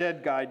death for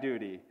dead guy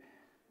duty?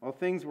 Well,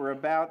 things were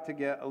about to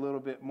get a little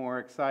bit more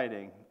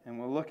exciting, and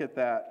we'll look at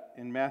that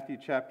in Matthew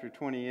chapter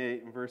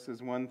 28,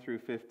 verses 1 through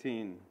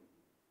 15.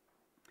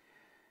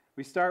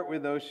 We start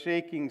with those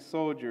shaking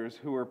soldiers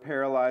who were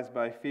paralyzed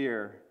by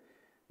fear.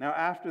 Now,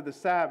 after the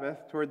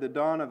Sabbath, toward the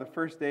dawn of the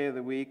first day of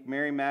the week,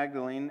 Mary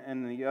Magdalene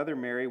and the other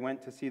Mary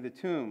went to see the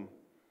tomb.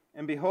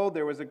 And behold,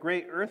 there was a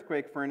great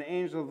earthquake, for an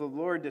angel of the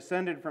Lord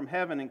descended from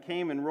heaven and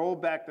came and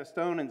rolled back the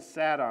stone and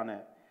sat on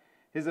it.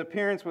 His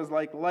appearance was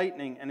like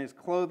lightning, and his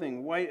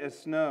clothing white as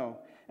snow.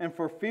 And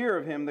for fear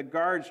of him, the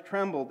guards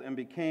trembled and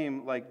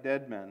became like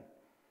dead men.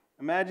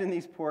 Imagine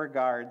these poor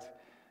guards,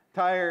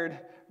 tired,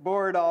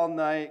 bored all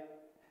night,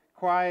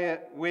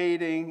 quiet,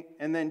 waiting,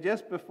 and then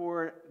just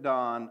before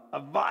dawn,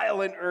 a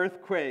violent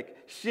earthquake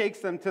shakes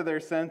them to their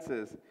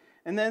senses.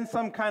 And then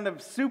some kind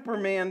of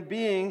Superman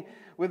being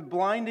with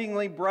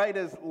blindingly bright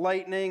as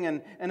lightning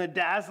and a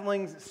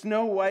dazzling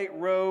snow-white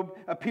robe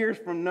appears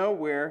from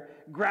nowhere,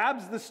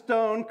 grabs the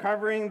stone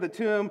covering the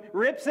tomb,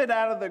 rips it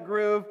out of the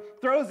groove,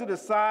 throws it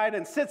aside,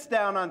 and sits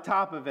down on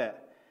top of it.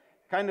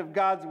 Kind of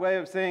God's way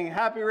of saying,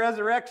 "Happy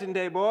Resurrection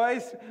Day,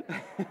 boys."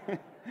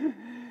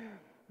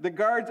 The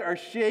guards are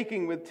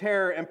shaking with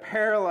terror and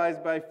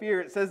paralyzed by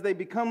fear. It says they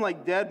become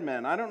like dead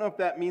men. I don't know if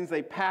that means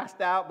they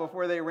passed out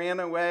before they ran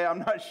away. I'm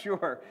not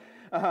sure.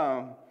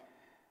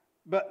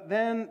 But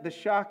then the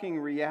shocking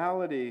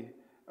reality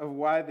of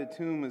why the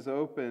tomb is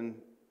open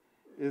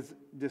is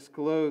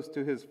disclosed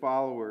to his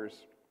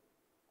followers.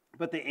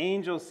 But the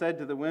angel said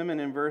to the women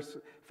in verse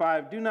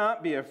 5, "Do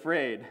not be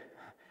afraid,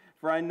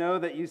 for I know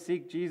that you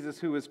seek Jesus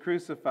who was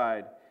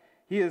crucified.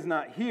 He is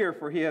not here,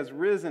 for he has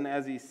risen,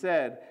 as he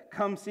said.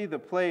 Come see the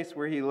place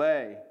where he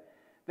lay.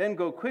 Then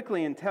go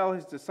quickly and tell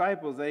his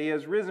disciples that he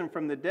has risen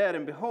from the dead,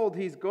 and behold,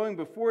 he's going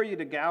before you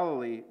to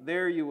Galilee.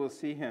 There you will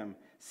see him.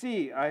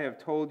 See, I have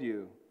told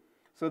you."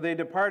 So they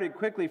departed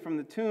quickly from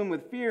the tomb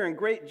with fear and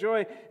great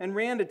joy and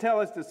ran to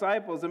tell his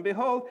disciples. And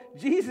behold,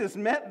 Jesus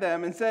met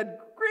them and said,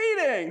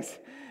 "Greetings!"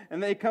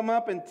 And they came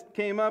up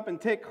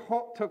and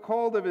took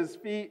hold of his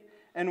feet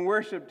and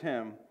worshipped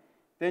him.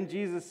 Then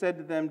Jesus said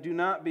to them, "Do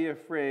not be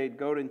afraid.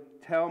 Go and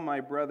tell my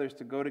brothers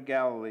to go to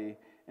Galilee,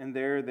 and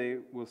there they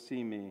will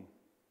see me."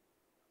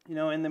 You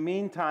know, in the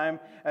meantime,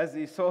 as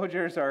these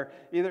soldiers are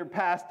either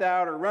passed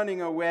out or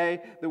running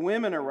away, the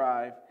women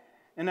arrive.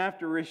 And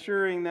after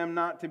assuring them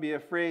not to be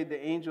afraid,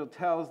 the angel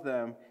tells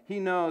them he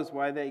knows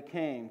why they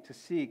came, to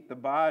seek the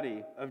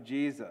body of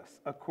Jesus,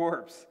 a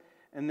corpse,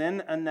 and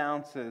then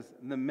announces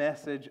the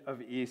message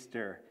of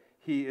Easter.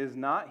 He is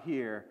not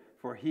here,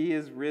 for he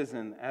is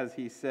risen, as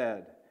he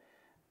said.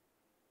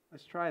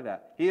 Let's try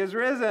that. He is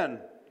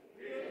risen.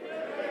 He is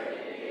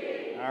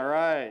risen. All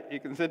right, you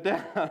can sit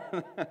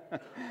down.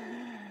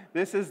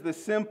 This is the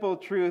simple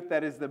truth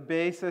that is the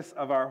basis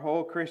of our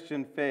whole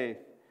Christian faith.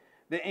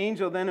 The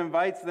angel then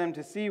invites them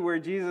to see where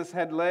Jesus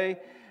had lay,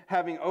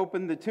 having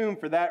opened the tomb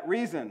for that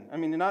reason. I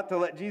mean, not to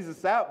let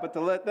Jesus out, but to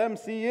let them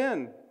see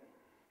in.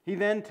 He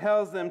then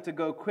tells them to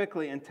go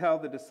quickly and tell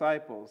the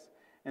disciples.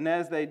 And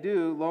as they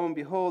do, lo and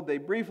behold, they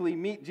briefly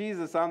meet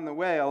Jesus on the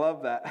way. I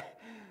love that.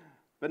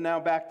 But now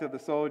back to the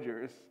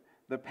soldiers.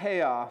 The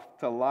payoff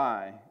to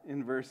lie,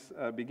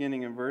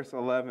 beginning in verse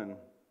 11.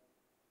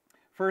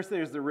 First,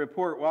 there's the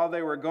report. While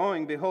they were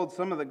going, behold,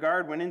 some of the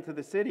guard went into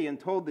the city and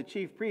told the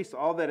chief priests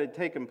all that had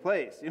taken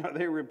place. You know,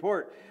 they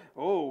report,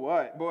 "Oh,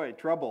 what? Boy,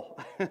 trouble."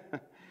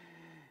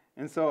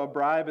 And so a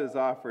bribe is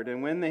offered.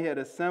 And when they had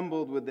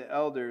assembled with the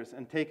elders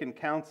and taken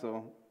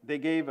counsel, they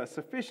gave a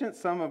sufficient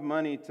sum of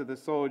money to the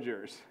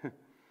soldiers.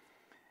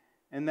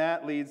 And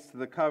that leads to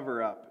the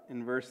cover-up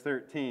in verse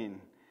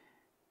 13.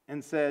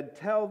 And said,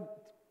 tell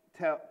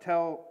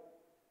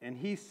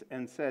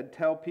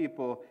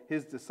people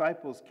his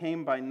disciples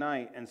came by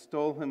night and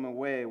stole him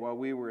away while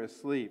we were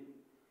asleep.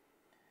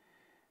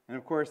 And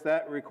of course,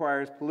 that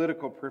requires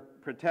political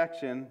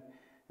protection.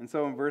 And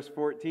so in verse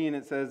 14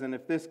 it says, "And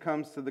if this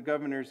comes to the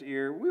governor's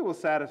ear, we will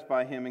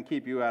satisfy him and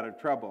keep you out of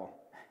trouble."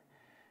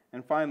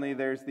 And finally,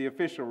 there's the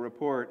official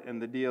report,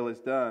 and the deal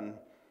is done.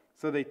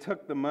 So they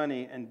took the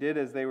money and did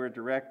as they were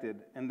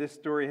directed. And this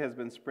story has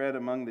been spread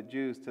among the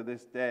Jews to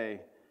this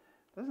day.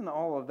 Doesn't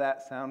all of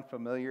that sound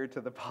familiar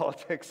to the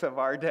politics of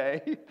our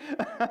day?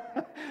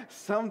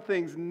 Some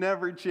things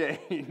never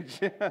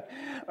change.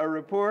 A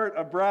report,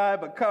 a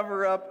bribe, a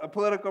cover-up, a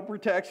political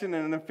protection,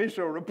 and an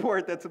official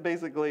report that's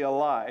basically a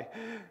lie.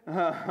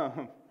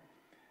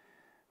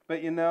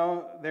 But you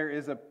know, there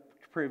is a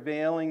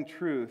prevailing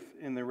truth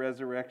in the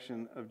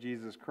resurrection of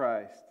Jesus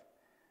Christ.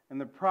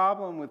 And the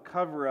problem with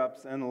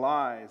cover-ups and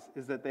lies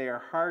is that they are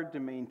hard to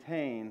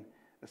maintain,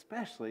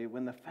 especially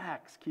when the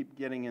facts keep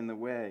getting in the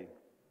way.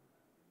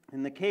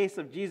 In the case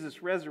of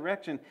Jesus'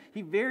 resurrection,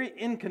 he very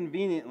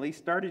inconveniently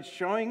started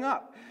showing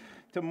up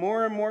to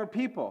more and more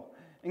people,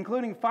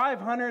 including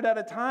 500 at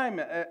a time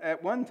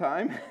at one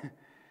time.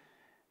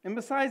 And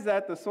besides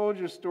that, the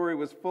soldier's story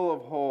was full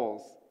of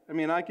holes. I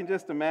mean, I can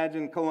just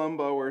imagine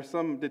Columbo or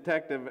some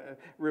detective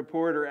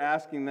reporter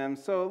asking them,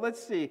 "So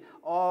let's see,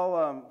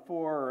 all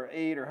 4 or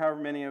 8 or however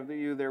many of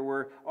you there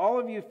were, all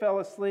of you fell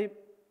asleep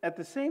at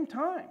the same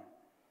time.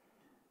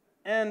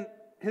 And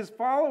his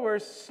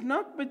followers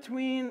snuck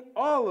between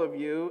all of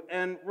you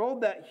and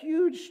rolled that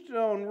huge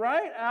stone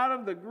right out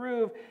of the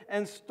groove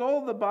and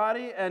stole the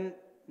body, and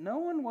no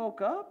one woke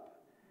up?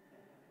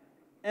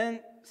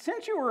 And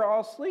since you were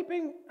all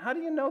sleeping, how do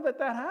you know that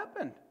that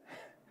happened?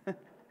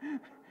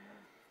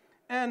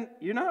 And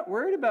you're not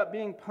worried about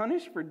being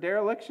punished for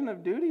dereliction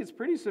of duty? It's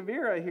pretty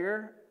severe, I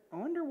hear. I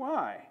wonder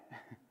why."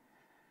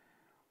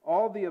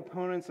 All the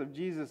opponents of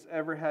Jesus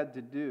ever had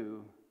to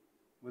do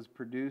was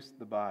produce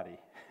the body.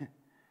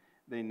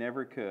 They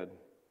never could.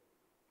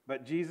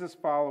 But Jesus'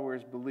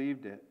 followers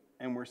believed it,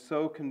 and were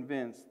so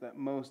convinced that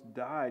most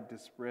died to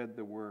spread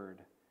the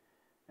word.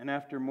 And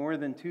after more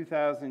than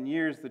 2,000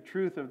 years, the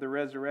truth of the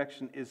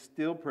resurrection is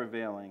still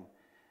prevailing,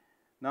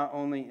 not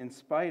only in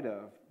spite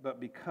of, but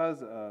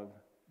because of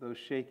those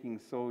shaking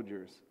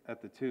soldiers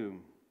at the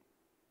tomb.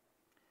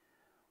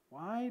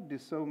 Why do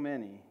so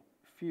many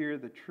fear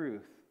the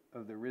truth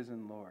of the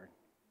risen Lord?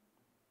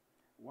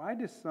 Why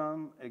do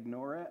some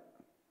ignore it,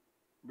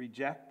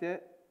 reject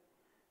it,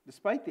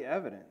 despite the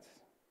evidence,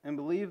 and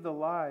believe the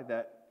lie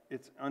that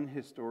it's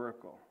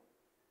unhistorical?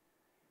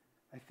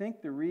 I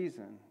think the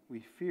reason we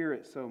fear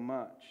it so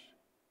much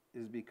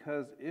is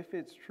because if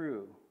it's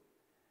true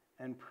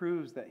and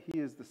proves that he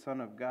is the Son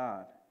of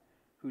God,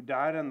 who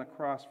died on the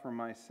cross for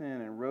my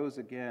sin and rose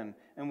again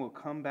and will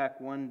come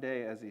back one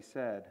day, as he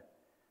said,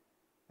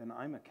 then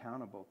I'm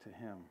accountable to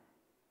him.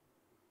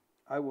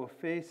 I will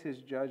face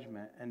his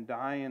judgment and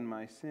die in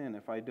my sin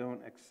if I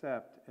don't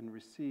accept and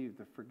receive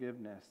the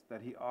forgiveness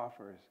that he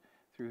offers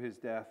through his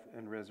death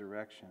and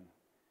resurrection.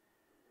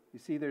 You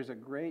see, there's a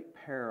great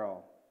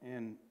peril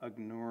in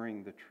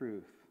ignoring the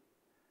truth.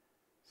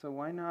 So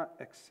why not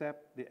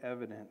accept the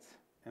evidence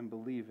and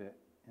believe it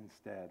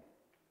instead?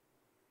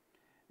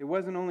 It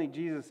wasn't only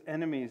Jesus'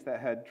 enemies that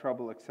had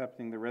trouble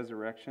accepting the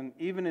resurrection.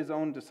 Even his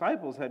own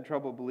disciples had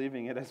trouble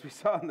believing it, as we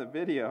saw in the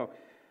video.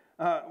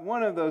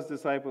 One of those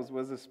disciples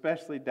was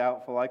especially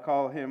doubtful. I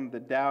call him the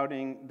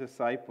doubting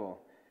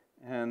disciple.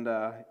 And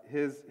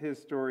his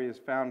story is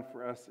found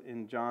for us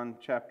in John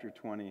chapter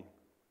 20.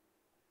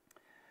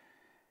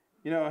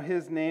 You know,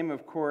 his name,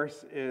 of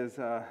course, is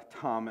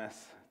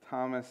Thomas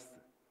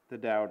the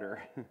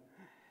doubter.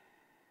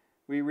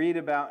 We read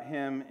about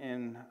him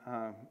in,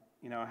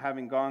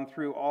 having gone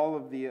through all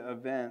of the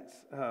events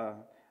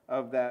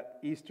of that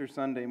Easter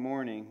Sunday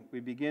morning. We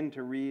begin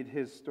to read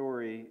his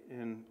story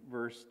in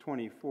verse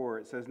 24.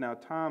 It says, "Now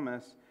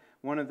Thomas,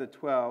 one of the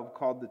 12,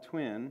 called the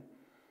twin,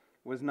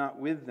 was not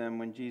with them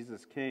when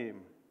Jesus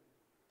came."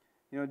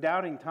 You know,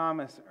 doubting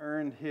Thomas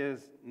earned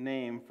his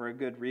name for a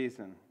good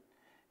reason.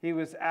 He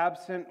was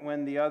absent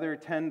when the other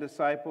 10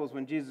 disciples,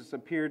 when Jesus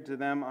appeared to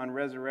them on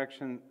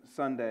Resurrection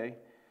Sunday.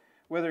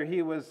 Whether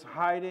he was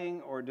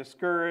hiding or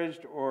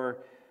discouraged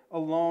or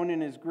alone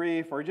in his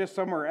grief or just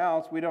somewhere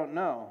else, we don't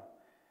know.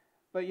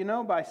 But you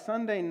know, by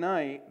Sunday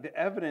night, the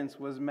evidence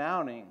was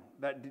mounting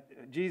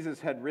that Jesus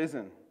had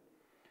risen.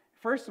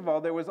 First of all,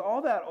 there was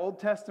all that Old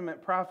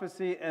Testament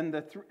prophecy and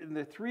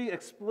the three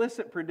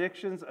explicit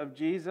predictions of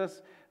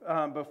Jesus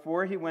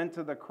before he went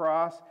to the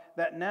cross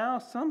that now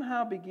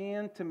somehow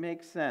began to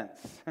make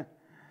sense.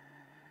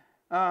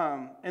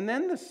 And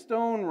then the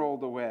stone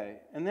rolled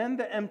away, and then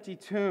the empty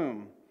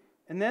tomb,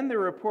 and then the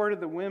report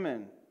of the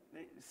women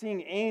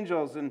seeing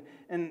angels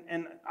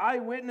and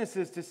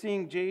eyewitnesses to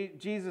seeing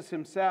Jesus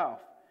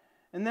himself.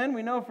 And then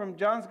we know from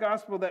John's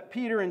gospel that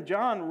Peter and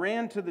John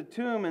ran to the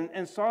tomb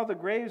and saw the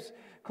graves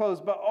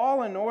closed, but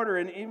all in order,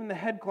 and even the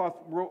headcloth,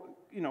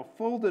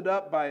 folded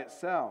up by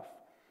itself.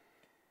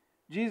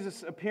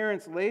 Jesus'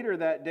 appearance later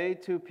that day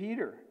to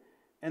Peter,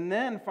 and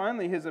then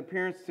finally his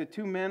appearance to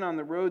 2 men on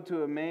the road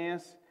to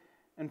Emmaus,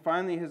 and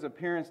finally his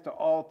appearance to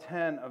all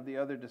 10 of the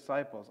other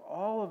disciples.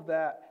 All of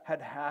that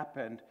had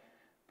happened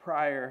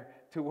prior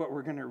to what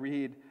we're going to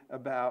read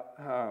about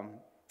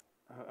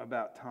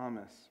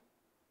Thomas.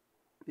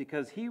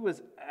 Because he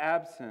was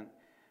absent,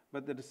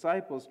 but the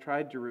disciples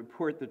tried to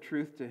report the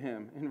truth to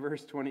him in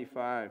verse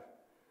 25.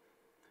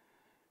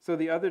 So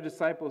the other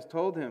disciples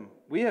told him,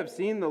 "We have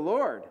seen the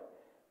Lord."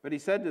 But he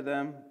said to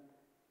them,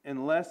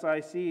 "Unless I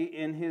see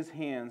in his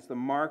hands the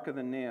mark of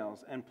the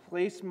nails, and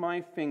place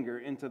my finger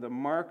into the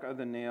mark of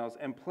the nails,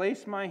 and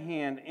place my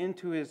hand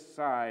into his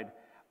side,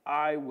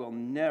 I will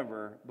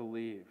never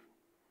believe."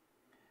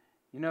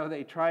 You know,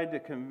 they tried to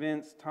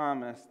convince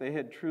Thomas they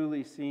had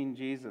truly seen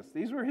Jesus.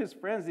 These were his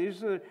friends.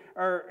 These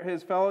are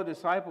his fellow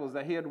disciples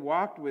that he had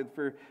walked with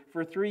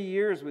for 3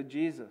 years with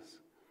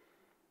Jesus.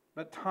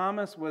 But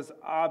Thomas was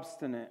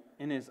obstinate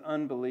in his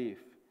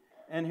unbelief,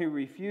 and he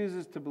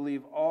refuses to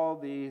believe all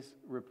these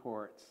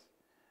reports.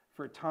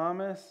 For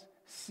Thomas,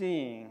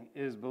 seeing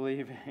is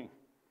believing.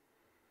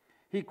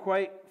 He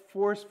quite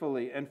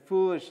forcefully and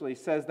foolishly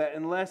says that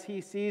unless he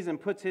sees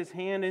and puts his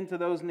hand into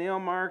those nail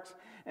marks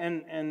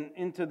and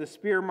into the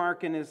spear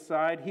mark in his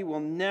side, he will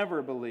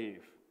never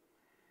believe.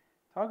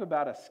 Talk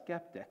about a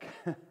skeptic.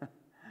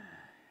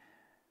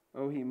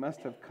 Oh, he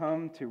must have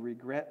come to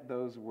regret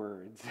those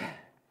words.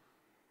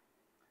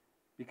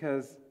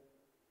 Because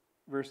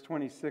verse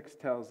 26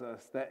 tells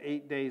us that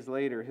 8 days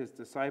later, his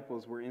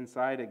disciples were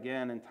inside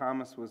again, and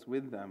Thomas was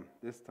with them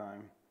this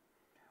time.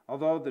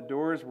 Although the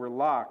doors were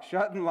locked,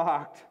 shut and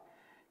locked,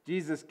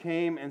 Jesus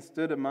came and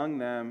stood among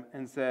them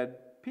and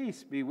said,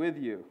 "Peace be with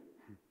you."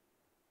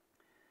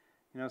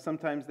 You know,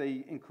 sometimes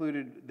they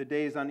included the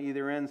days on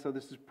either end, so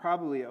this is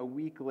probably a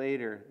week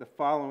later, the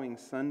following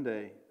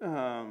Sunday,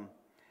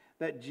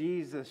 that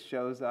Jesus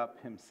shows up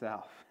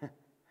himself,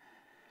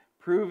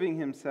 proving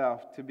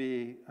himself to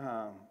be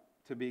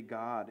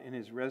God in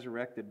his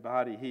resurrected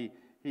body.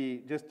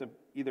 He just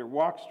either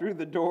walks through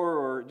the door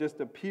or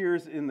just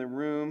appears in the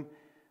room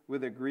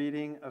with a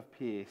greeting of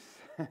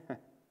peace.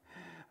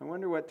 I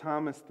wonder what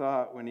Thomas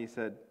thought when he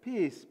said,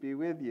 "Peace be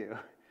with you."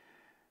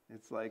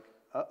 It's like,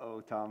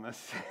 uh-oh,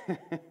 Thomas.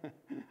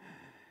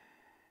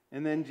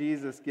 And then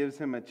Jesus gives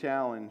him a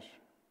challenge.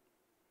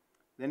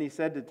 Then he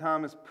said to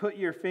Thomas, "Put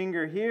your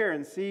finger here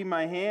and see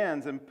my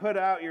hands, and put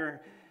out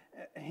your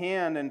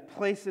hand and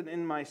place it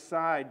in my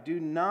side.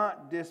 Do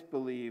not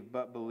disbelieve,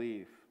 but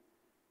believe."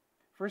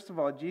 First of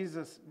all,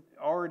 Jesus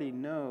already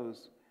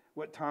knows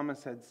what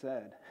Thomas had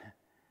said.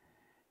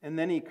 And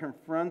then he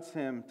confronts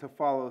him to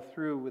follow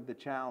through with the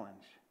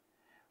challenge.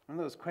 One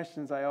of those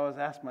questions I always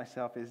ask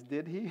myself is,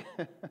 did he?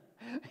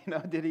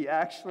 Did he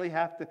actually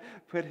have to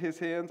put his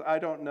hands? I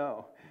don't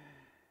know.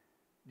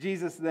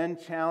 Jesus then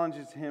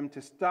challenges him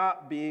to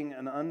stop being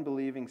an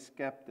unbelieving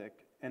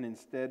skeptic and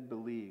instead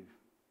believe.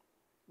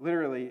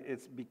 Literally,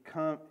 it's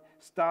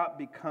stop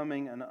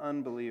becoming an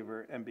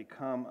unbeliever and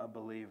become a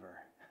believer.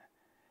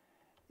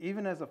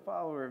 Even as a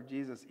follower of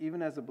Jesus,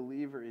 even as a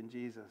believer in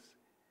Jesus,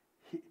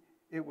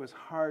 it was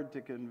hard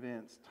to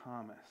convince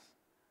Thomas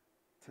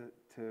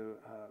to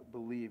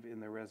believe in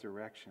the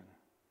resurrection.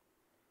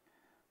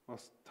 Well,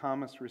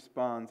 Thomas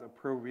responds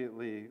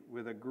appropriately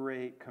with a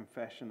great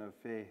confession of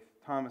faith.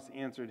 Thomas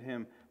answered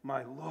him,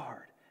 "My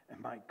Lord and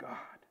my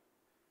God."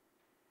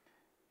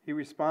 He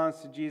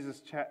responds to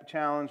Jesus'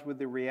 challenge with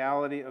the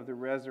reality of the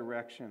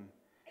resurrection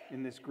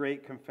in this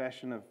great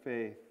confession of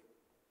faith.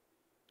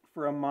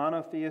 For a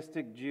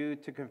monotheistic Jew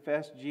to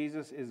confess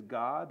Jesus is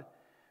God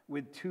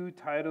with two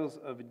titles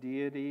of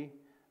deity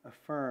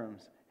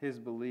affirms his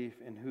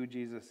belief in who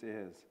Jesus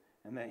is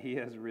and that he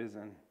has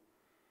risen.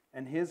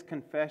 And his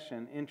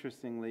confession,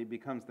 interestingly,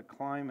 becomes the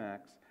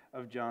climax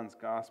of John's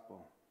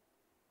gospel.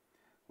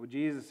 Well,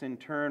 Jesus in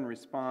turn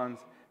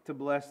responds to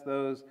bless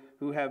those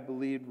who have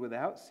believed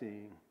without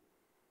seeing.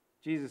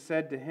 Jesus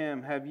said to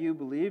him, "Have you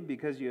believed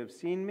because you have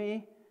seen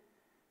me?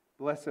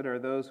 Blessed are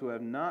those who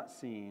have not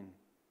seen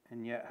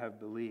and yet have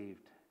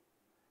believed,"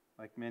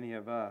 like many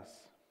of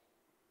us.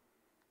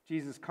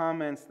 Jesus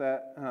comments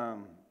that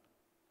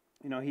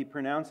he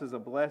pronounces a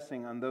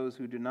blessing on those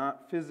who do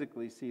not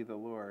physically see the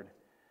Lord,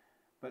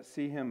 but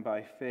see him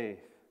by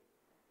faith.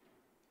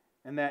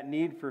 And that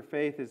need for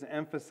faith is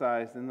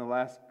emphasized in the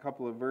last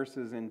couple of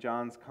verses in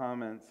John's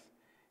comments.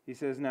 He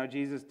says, "Now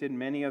Jesus did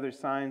many other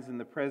signs in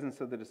the presence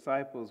of the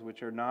disciples,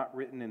 which are not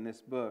written in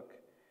this book.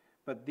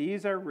 But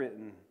these are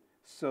written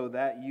so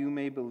that you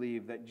may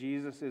believe that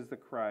Jesus is the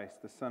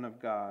Christ, the Son of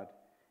God,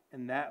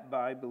 and that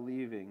by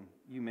believing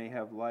you may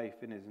have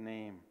life in his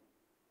name."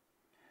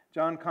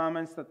 John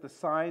comments that the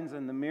signs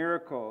and the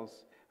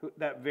miracles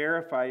that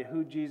verify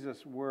who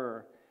Jesus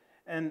were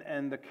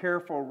and the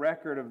careful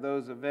record of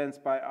those events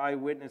by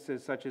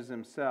eyewitnesses such as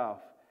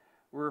himself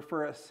were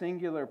for a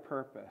singular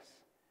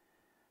purpose,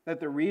 that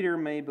the reader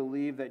may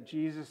believe that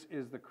Jesus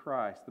is the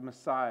Christ, the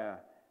Messiah,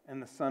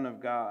 and the Son of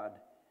God,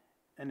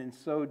 and in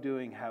so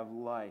doing have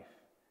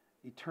life,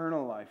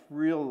 eternal life,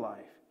 real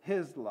life,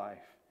 his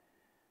life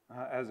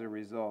as a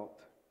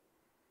result.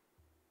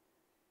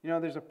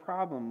 There's a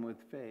problem with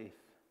faith.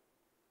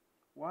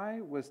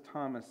 Why was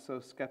Thomas so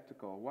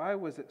skeptical? Why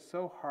was it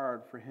so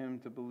hard for him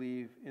to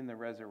believe in the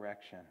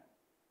resurrection?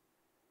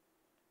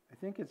 I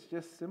think it's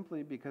just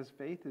simply because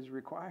faith is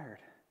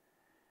required.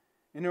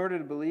 In order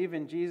to believe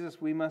in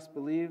Jesus, we must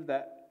believe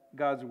that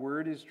God's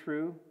word is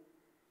true,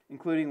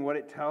 including what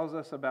it tells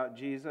us about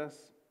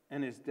Jesus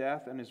and his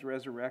death and his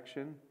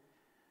resurrection.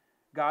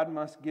 God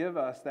must give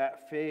us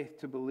that faith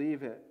to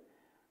believe it,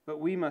 but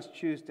we must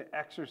choose to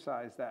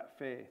exercise that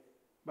faith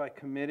by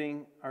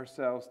committing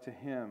ourselves to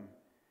him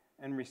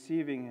and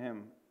receiving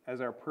him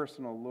as our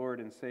personal Lord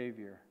and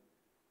Savior.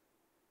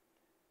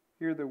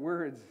 Hear the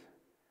words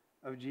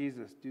of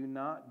Jesus, "Do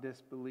not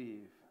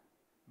disbelieve,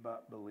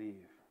 but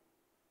believe."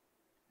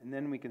 And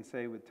then we can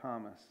say with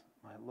Thomas,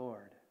 "My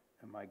Lord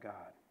and my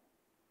God."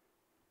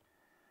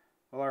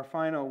 Well, our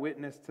final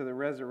witness to the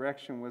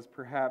resurrection was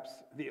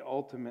perhaps the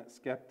ultimate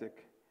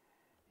skeptic.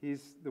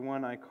 He's the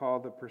one I call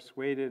the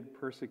persuaded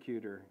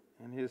persecutor,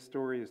 and his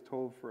story is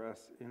told for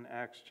us in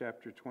Acts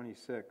chapter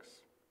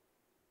 26.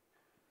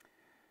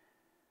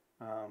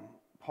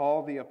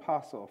 Paul the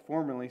apostle,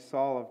 formerly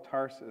Saul of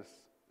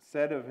Tarsus,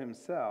 said of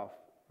himself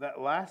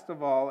that last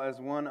of all, as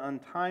one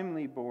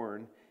untimely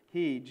born,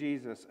 he,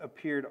 Jesus,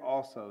 appeared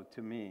also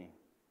to me.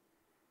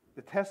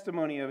 The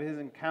testimony of his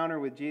encounter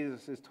with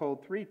Jesus is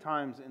told 3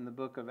 times in the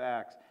book of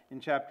Acts. In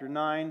chapter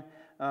 9,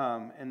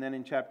 and then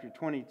in chapter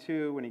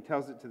 22, when he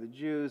tells it to the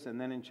Jews, and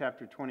then in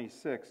chapter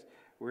 26,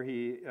 where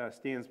he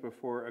stands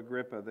before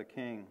Agrippa the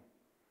king.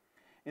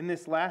 In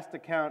this last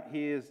account,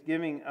 he is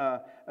giving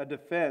a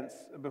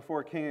defense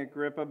before King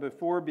Agrippa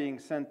before being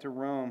sent to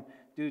Rome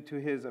due to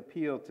his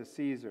appeal to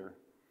Caesar.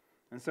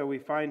 And so we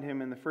find him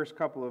in the first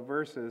couple of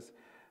verses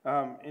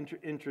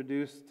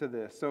introduced to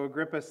this. "So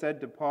Agrippa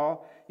said to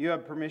Paul, 'You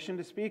have permission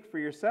to speak for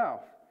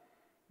yourself.'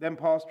 Then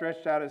Paul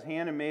stretched out his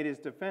hand and made his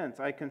defense.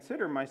 'I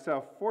consider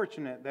myself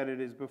fortunate that it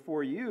is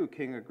before you,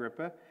 King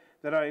Agrippa,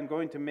 that I am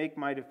going to make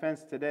my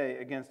defense today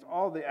against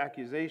all the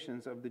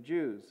accusations of the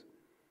Jews,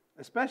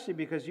 especially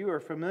because you are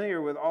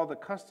familiar with all the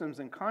customs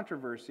and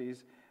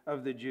controversies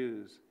of the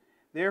Jews.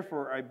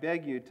 Therefore, I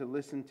beg you to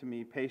listen to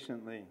me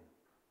patiently.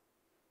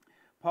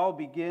 Paul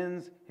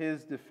begins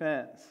his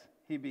defense.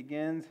 He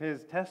begins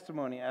his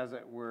testimony, as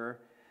it were,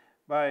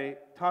 by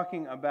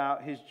talking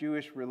about his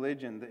Jewish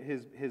religion,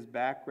 his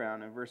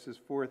background in verses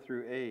 4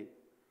 through 8.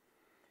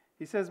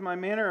 He says, "My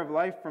manner of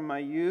life from my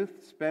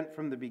youth, spent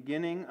from the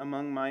beginning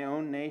among my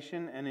own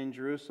nation and in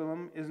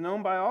Jerusalem, is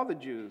known by all the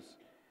Jews.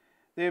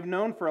 They have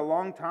known for a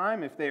long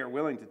time, if they are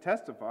willing to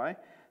testify,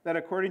 that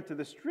according to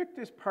the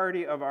strictest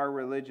party of our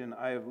religion,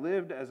 I have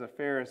lived as a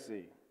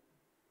Pharisee.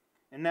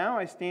 And now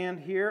I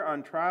stand here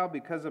on trial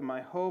because of my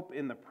hope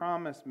in the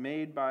promise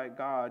made by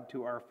God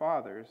to our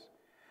fathers,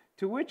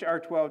 to which our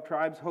 12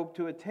 tribes hope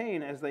to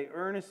attain as they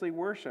earnestly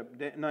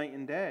worship night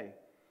and day.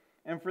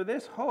 And for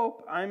this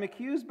hope I am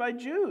accused by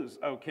Jews,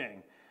 O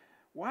king.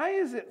 Why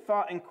is it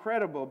thought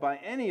incredible by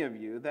any of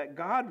you that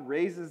God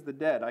raises the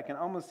dead?" I can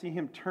almost see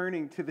him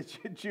turning to the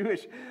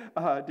Jewish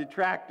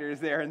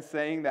detractors there and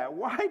saying that.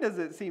 Why does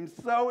it seem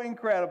so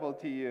incredible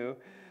to you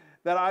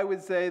that I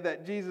would say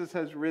that Jesus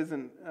has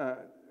risen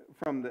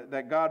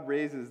that God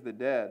raises the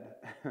dead?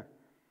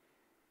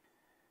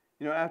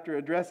 After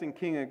addressing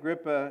King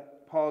Agrippa,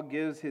 Paul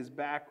gives his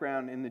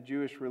background in the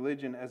Jewish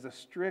religion as a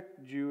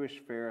strict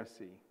Jewish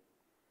Pharisee.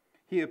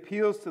 He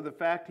appeals to the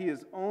fact he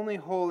is only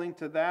holding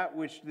to that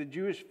which the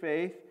Jewish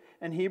faith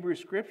and Hebrew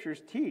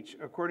scriptures teach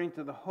according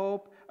to the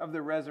hope of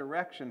the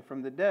resurrection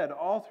from the dead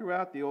all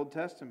throughout the Old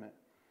Testament,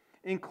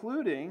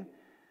 including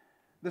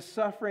the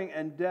suffering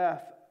and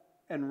death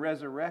and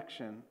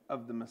resurrection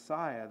of the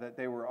Messiah that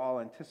they were all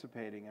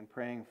anticipating and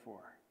praying for.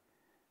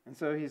 And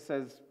so he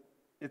says,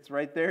 it's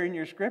right there in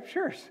your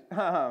scriptures.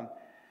 I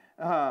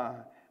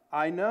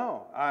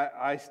know.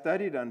 I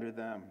studied under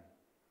them.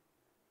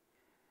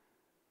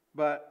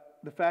 But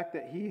the fact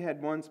that he had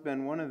once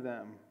been one of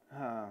them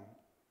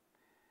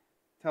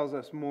tells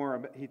us more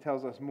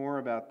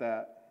about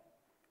that.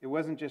 It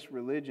wasn't just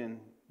religion.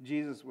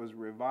 Jesus was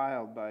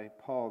reviled by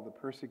Paul the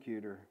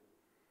persecutor.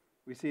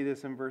 We see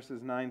this in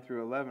verses 9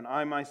 through 11.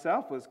 "I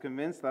myself was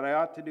convinced that I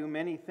ought to do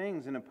many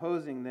things in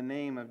opposing the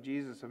name of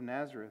Jesus of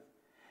Nazareth.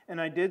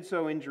 And I did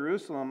so in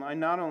Jerusalem. I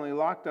not only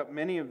locked up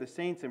many of the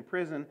saints in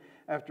prison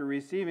after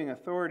receiving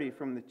authority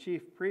from the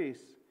chief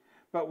priests,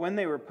 but when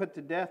they were put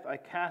to death, I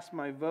cast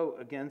my vote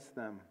against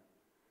them.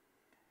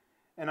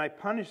 And I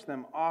punished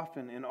them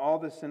often in all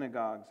the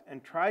synagogues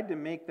and tried to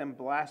make them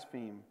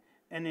blaspheme.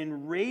 And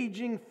in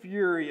raging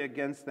fury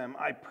against them,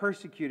 I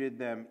persecuted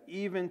them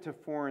even to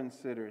foreign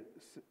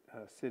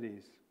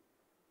cities.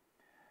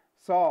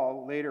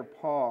 Saul, later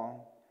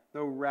Paul,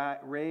 though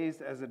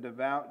raised as a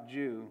devout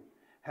Jew,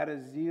 had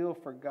a zeal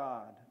for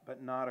God,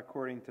 but not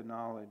according to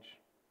knowledge.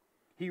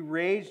 He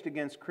raged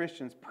against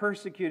Christians,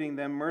 persecuting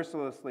them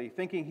mercilessly,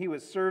 thinking he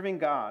was serving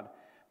God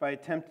by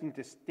attempting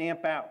to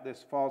stamp out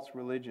this false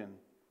religion.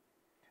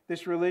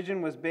 This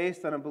religion was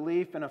based on a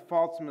belief in a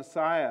false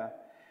Messiah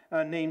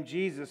named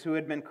Jesus who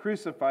had been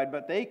crucified,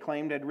 but they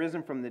claimed had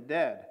risen from the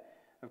dead.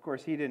 Of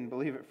course, he didn't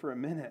believe it for a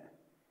minute.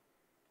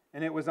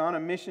 And it was on a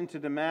mission to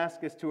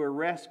Damascus to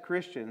arrest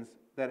Christians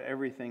that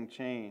everything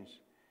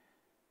changed,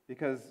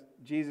 because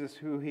Jesus,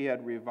 who he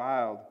had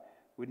reviled,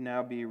 would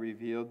now be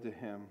revealed to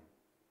him.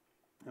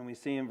 And we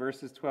see in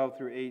verses 12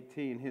 through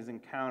 18 his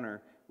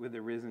encounter with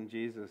the risen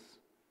Jesus.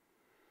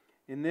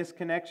 "In this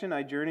connection,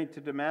 I journeyed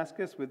to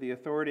Damascus with the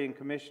authority and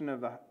commission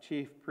of the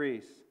chief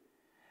priests.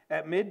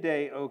 At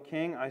midday, O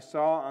king, I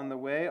saw on the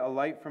way a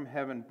light from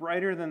heaven,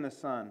 brighter than the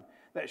sun,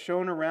 that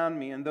shone around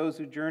me and those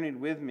who journeyed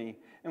with me.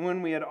 And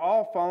when we had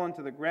all fallen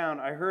to the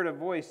ground, I heard a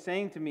voice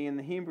saying to me in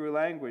the Hebrew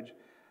language,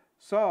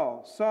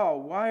 'Saul,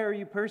 Saul, why are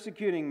you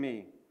persecuting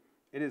me?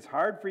 It is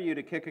hard for you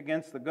to kick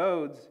against the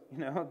goads,'"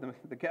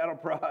 the cattle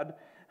prod.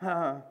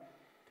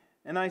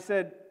 "And I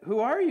said, 'Who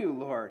are you,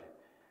 Lord?'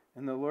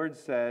 And the Lord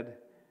said,"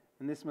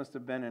 and this must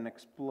have been an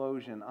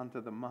explosion onto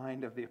the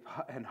mind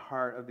and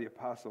heart of the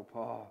Apostle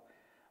Paul,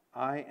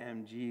 "I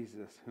am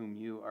Jesus whom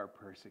you are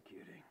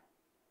persecuting.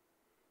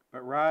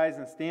 But rise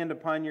and stand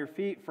upon your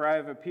feet, for I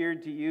have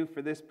appeared to you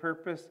for this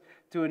purpose,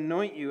 to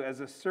anoint you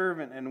as a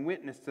servant and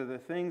witness to the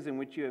things in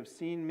which you have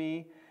seen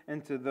me,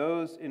 and to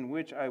those in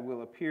which I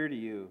will appear to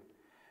you,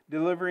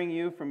 delivering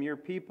you from your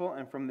people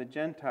and from the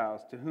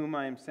Gentiles to whom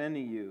I am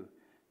sending you,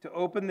 to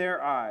open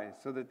their eyes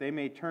so that they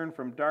may turn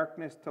from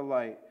darkness to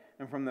light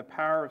and from the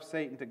power of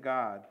Satan to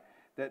God,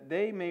 that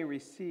they may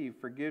receive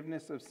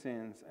forgiveness of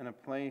sins and a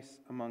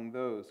place among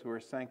those who are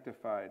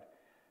sanctified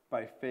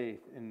by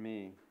faith in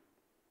me."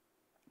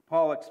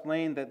 Paul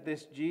explained that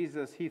this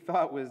Jesus he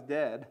thought was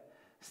dead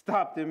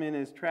stopped him in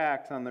his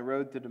tracks on the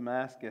road to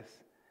Damascus.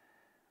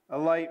 A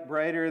light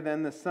brighter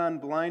than the sun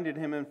blinded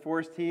him and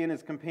forced he and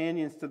his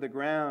companions to the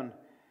ground.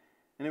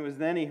 And it was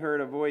then he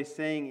heard a voice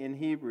saying in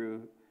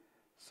Hebrew,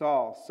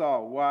 "Saul,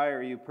 Saul, why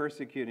are you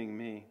persecuting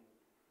me?"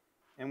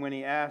 And when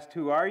he asked,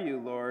 "Who are you,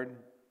 Lord?"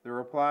 the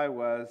reply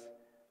was,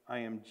 "I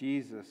am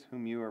Jesus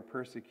whom you are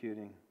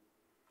persecuting."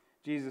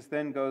 Jesus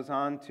then goes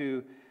on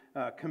to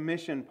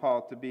commission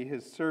Paul to be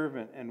his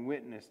servant and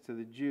witness to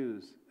the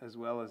Jews as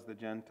well as the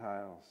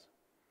Gentiles.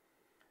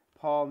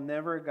 Paul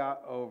never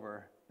got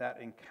over that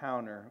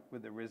encounter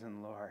with the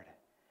risen Lord.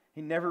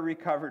 He never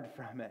recovered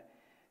from it.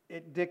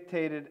 It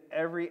dictated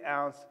every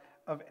ounce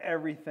of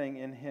everything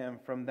in him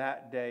from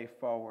that day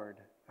forward.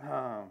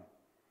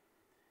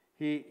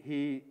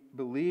 He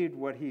believed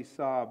what he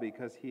saw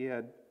because he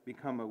had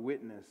become a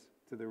witness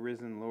to the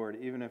risen Lord,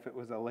 even if it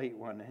was a late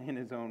one, in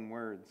his own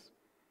words.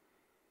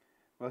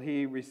 Well,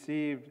 he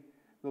received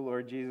the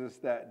Lord Jesus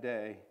that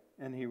day,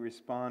 and he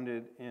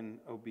responded in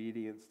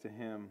obedience to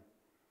him.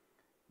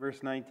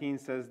 Verse 19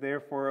 says,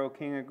 "Therefore, O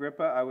King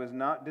Agrippa, I was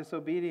not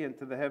disobedient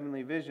to the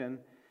heavenly vision,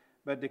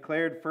 but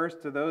declared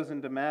first to those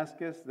in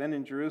Damascus, then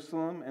in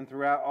Jerusalem, and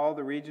throughout all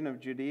the region of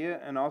Judea,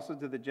 and also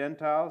to the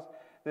Gentiles,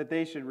 that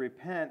they should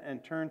repent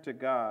and turn to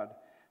God,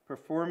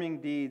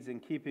 performing deeds in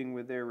keeping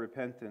with their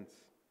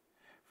repentance.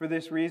 For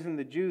this reason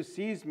the Jews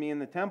seized me in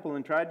the temple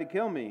and tried to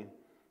kill me.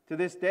 To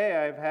this day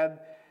I have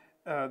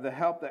had the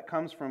help that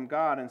comes from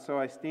God, and so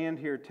I stand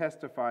here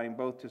testifying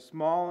both to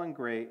small and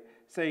great,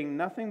 saying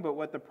nothing but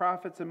what the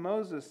prophets and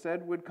Moses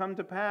said would come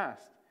to pass,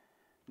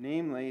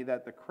 namely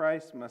that the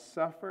Christ must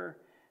suffer,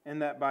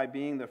 and that by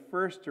being the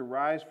first to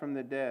rise from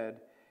the dead,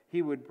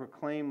 he would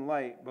proclaim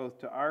light both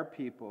to our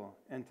people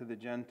and to the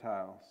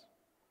Gentiles."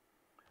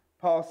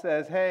 Paul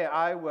says, hey,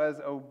 I was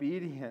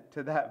obedient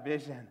to that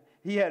vision.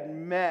 He had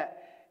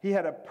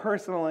a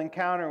personal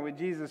encounter with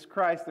Jesus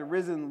Christ, the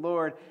risen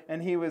Lord,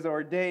 and he was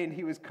ordained,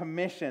 he was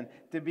commissioned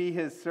to be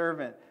his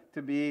servant,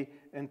 to be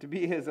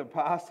his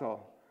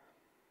apostle.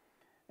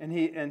 And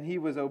he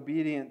was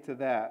obedient to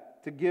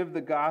that, to give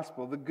the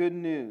gospel, the good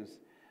news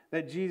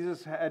that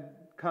Jesus had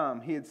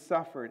come, he had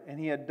suffered, and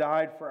he had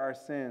died for our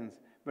sins,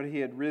 but he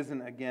had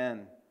risen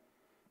again.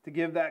 To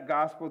give that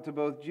gospel to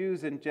both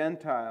Jews and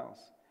Gentiles,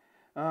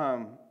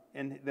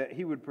 and that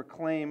he would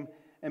proclaim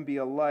and be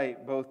a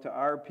light both to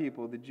our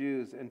people, the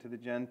Jews, and to the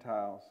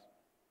Gentiles.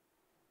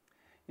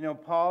 You know,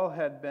 Paul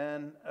had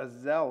been a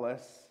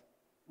zealous,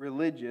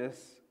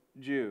 religious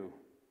Jew,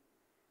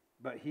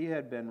 but he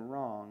had been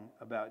wrong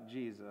about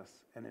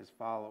Jesus and his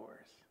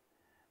followers.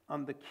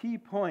 On the key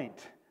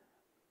point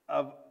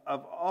of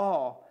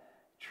all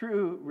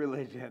true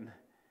religion,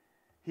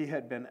 he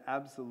had been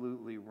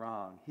absolutely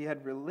wrong. He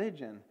had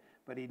religion,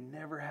 but he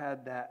never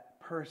had that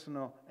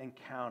personal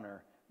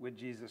encounter with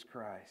Jesus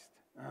Christ.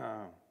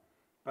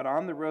 But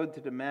on the road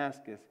to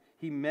Damascus,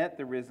 he met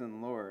the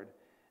risen Lord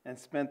and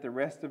spent the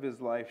rest of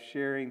his life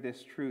sharing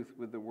this truth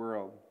with the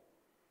world.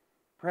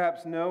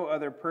 Perhaps no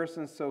other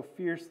person so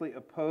fiercely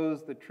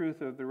opposed the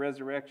truth of the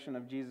resurrection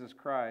of Jesus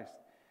Christ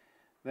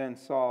than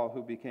Saul,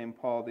 who became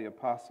Paul the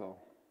Apostle.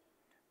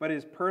 But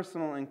his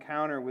personal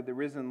encounter with the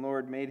risen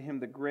Lord made him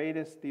the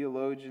greatest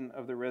theologian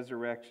of the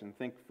resurrection.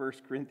 Think 1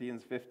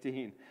 Corinthians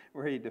 15,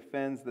 where he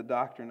defends the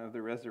doctrine of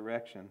the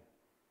resurrection.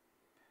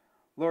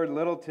 Lord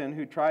Littleton,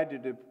 who tried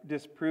to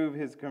disprove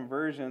his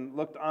conversion,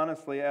 looked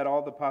honestly at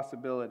all the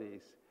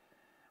possibilities.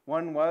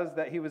 One was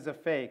that he was a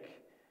fake,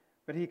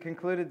 but he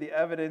concluded the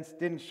evidence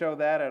didn't show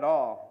that at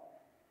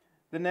all.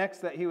 The next,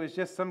 that he was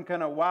just some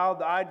kind of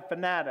wild-eyed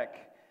fanatic.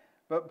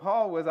 But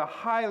Paul was a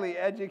highly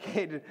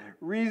educated,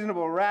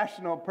 reasonable,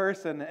 rational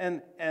person,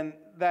 and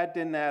that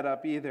didn't add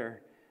up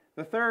either.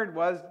 The third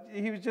was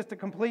he was just a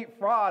complete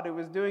fraud who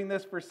was doing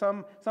this for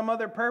some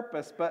other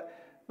purpose, but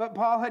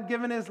Paul had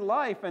given his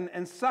life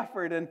and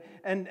suffered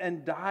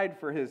and died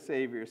for his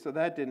Savior, so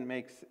that didn't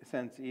make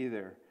sense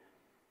either.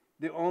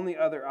 The only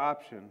other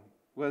option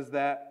was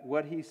that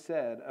what he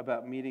said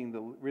about meeting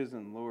the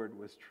risen Lord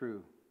was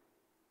true.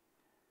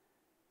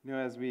 You know,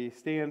 as we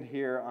stand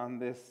here on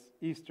this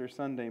Easter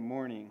Sunday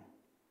morning,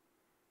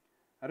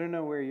 I don't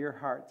know where your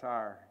hearts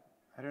are.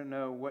 I don't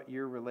know what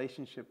your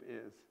relationship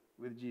is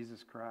with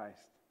Jesus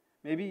Christ.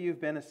 Maybe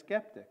you've been a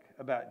skeptic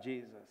about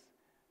Jesus,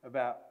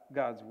 about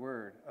God's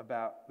Word,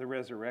 about the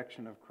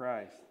resurrection of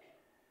Christ.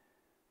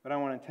 But I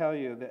want to tell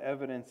you the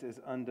evidence is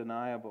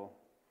undeniable.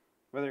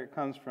 Whether it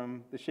comes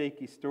from the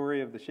shaky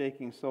story of the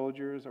shaking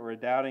soldiers, or a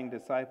doubting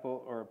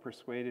disciple, or a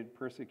persuaded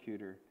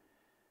persecutor,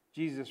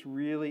 Jesus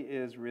really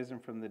is risen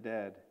from the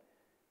dead.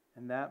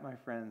 And that, my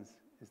friends,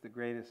 is the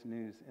greatest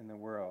news in the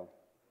world.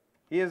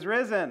 He is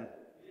risen.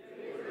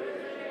 He is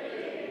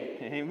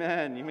risen.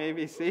 Amen. You may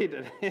be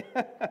seated.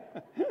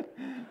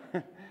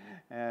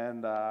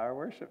 And our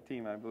worship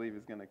team, I believe,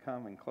 is going to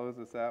come and close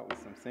us out with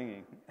some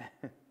singing.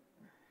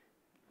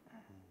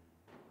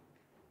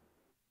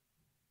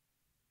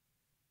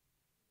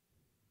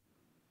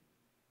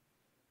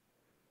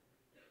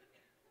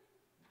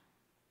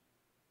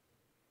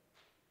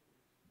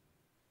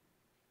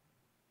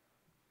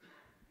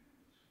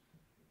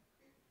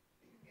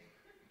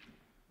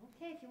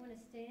 Okay, if you want to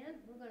stand,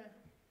 we're going to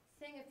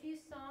sing a few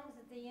songs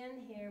at the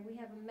end here. We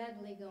have a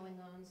medley going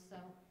on, so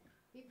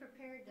be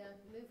prepared to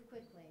move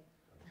quickly.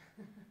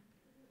 I'll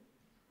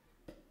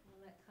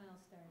let Kyle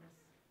start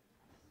us.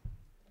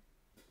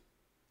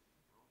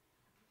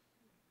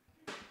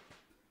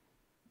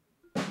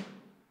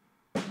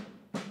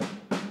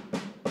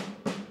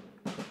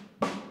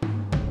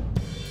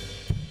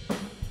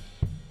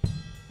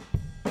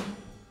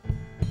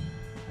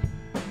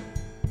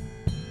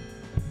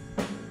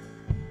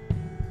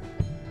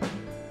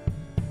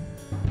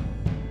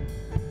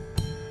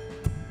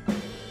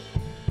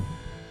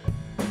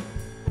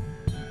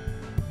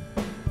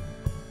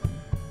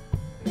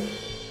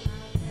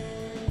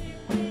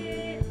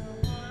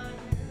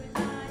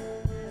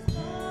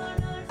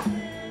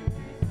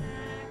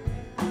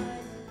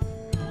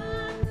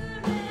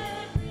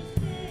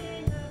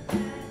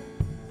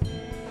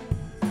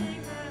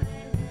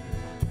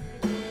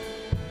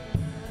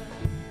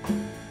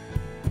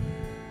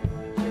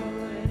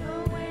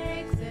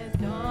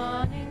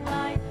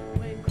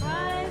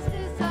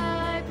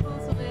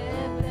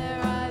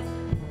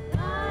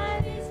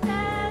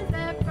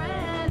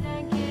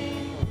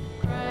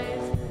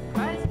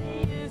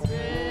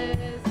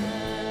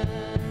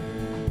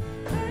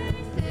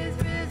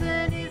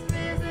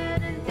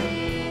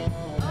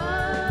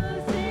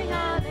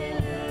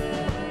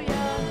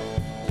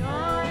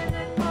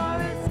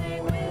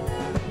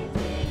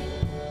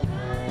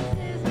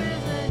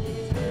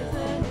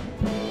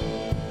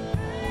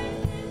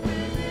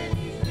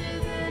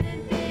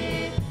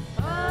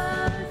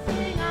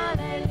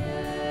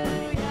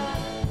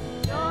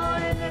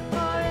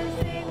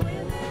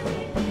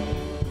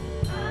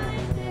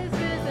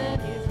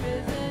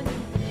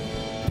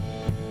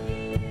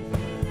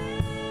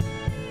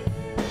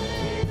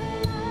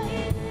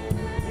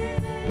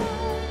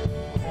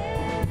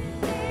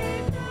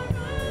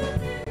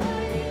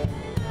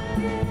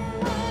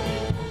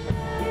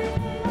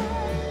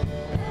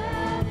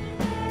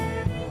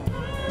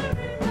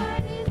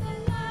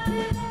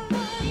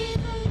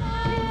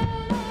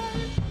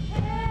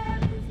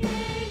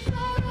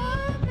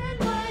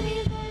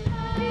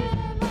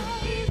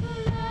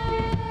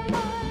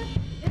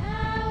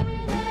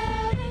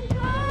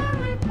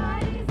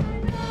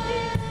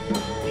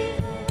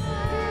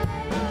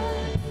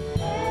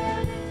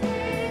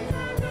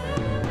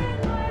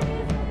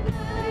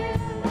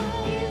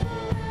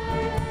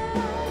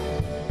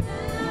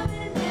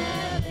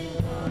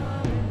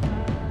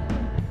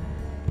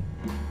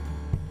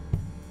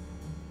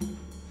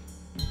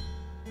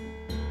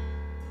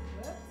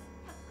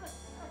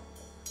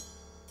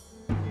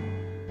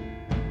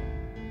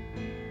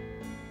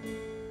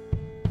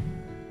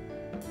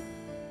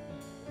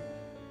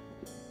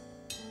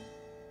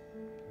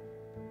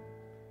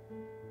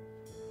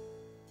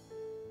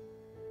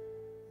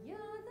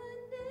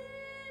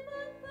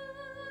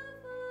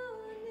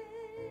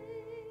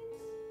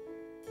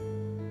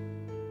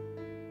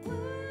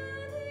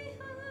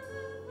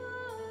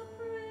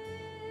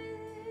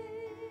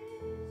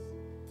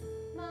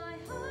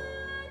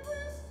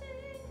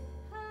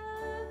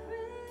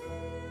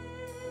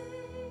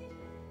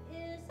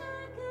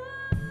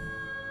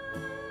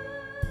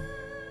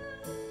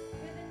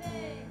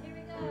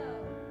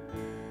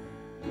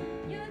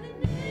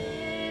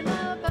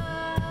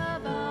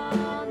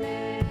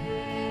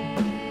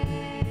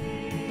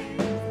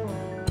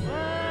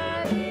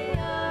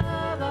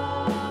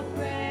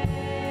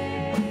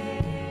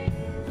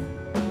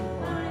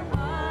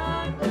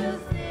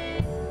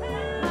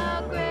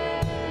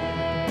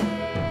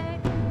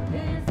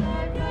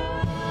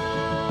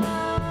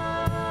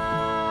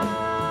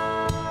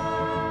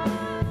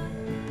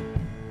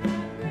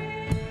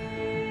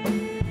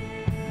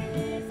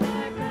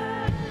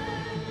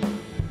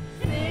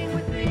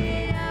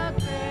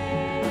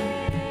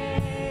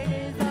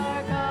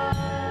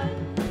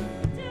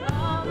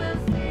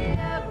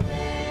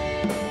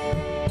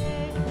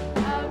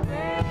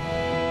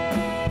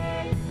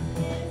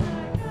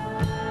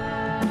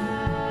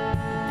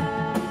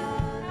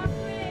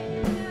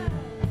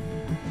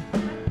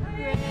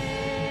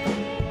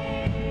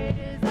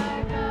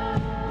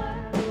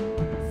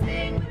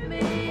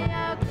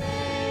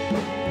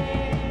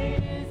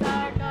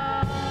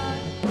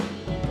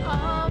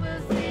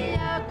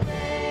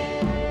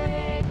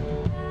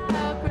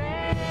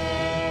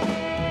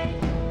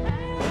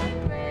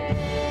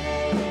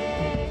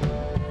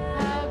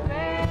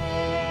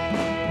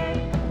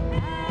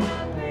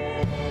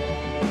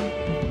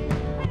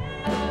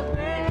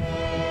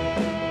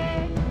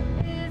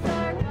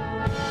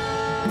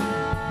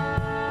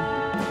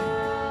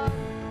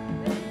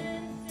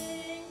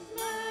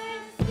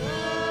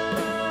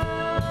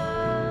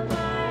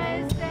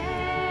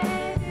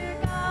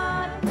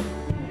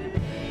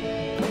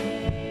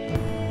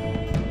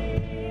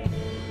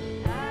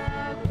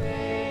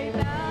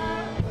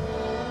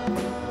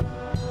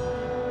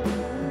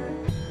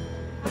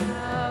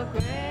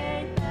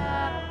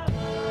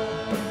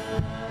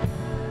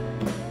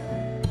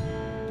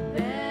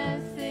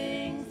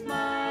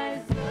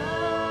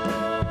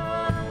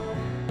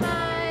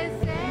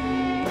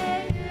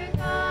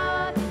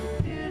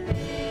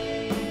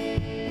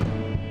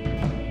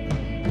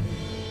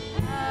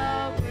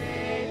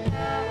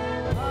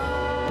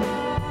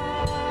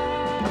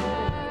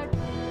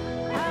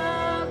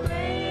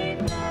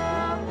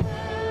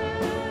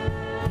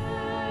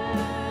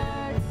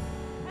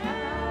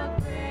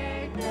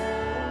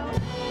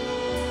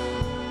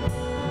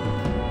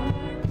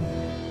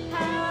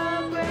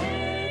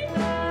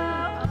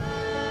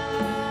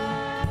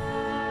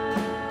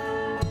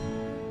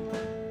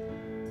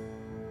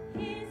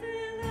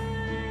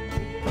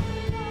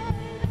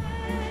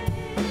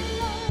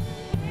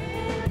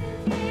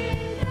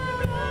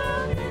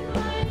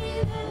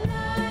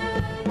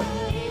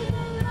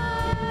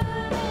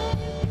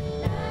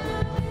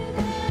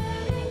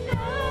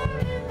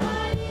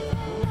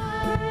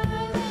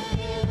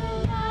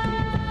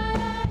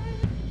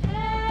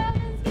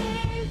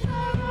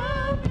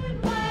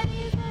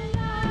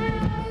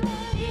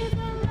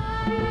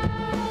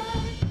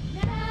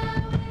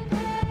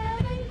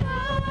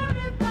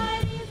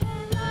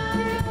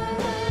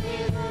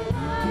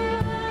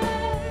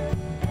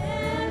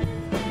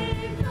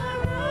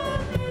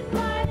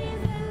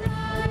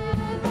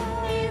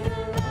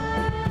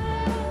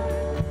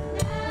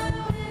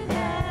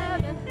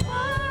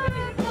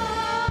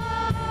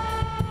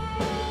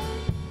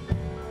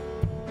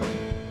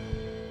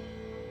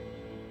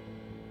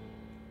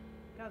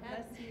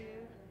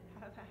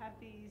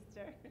 Happy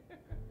Easter.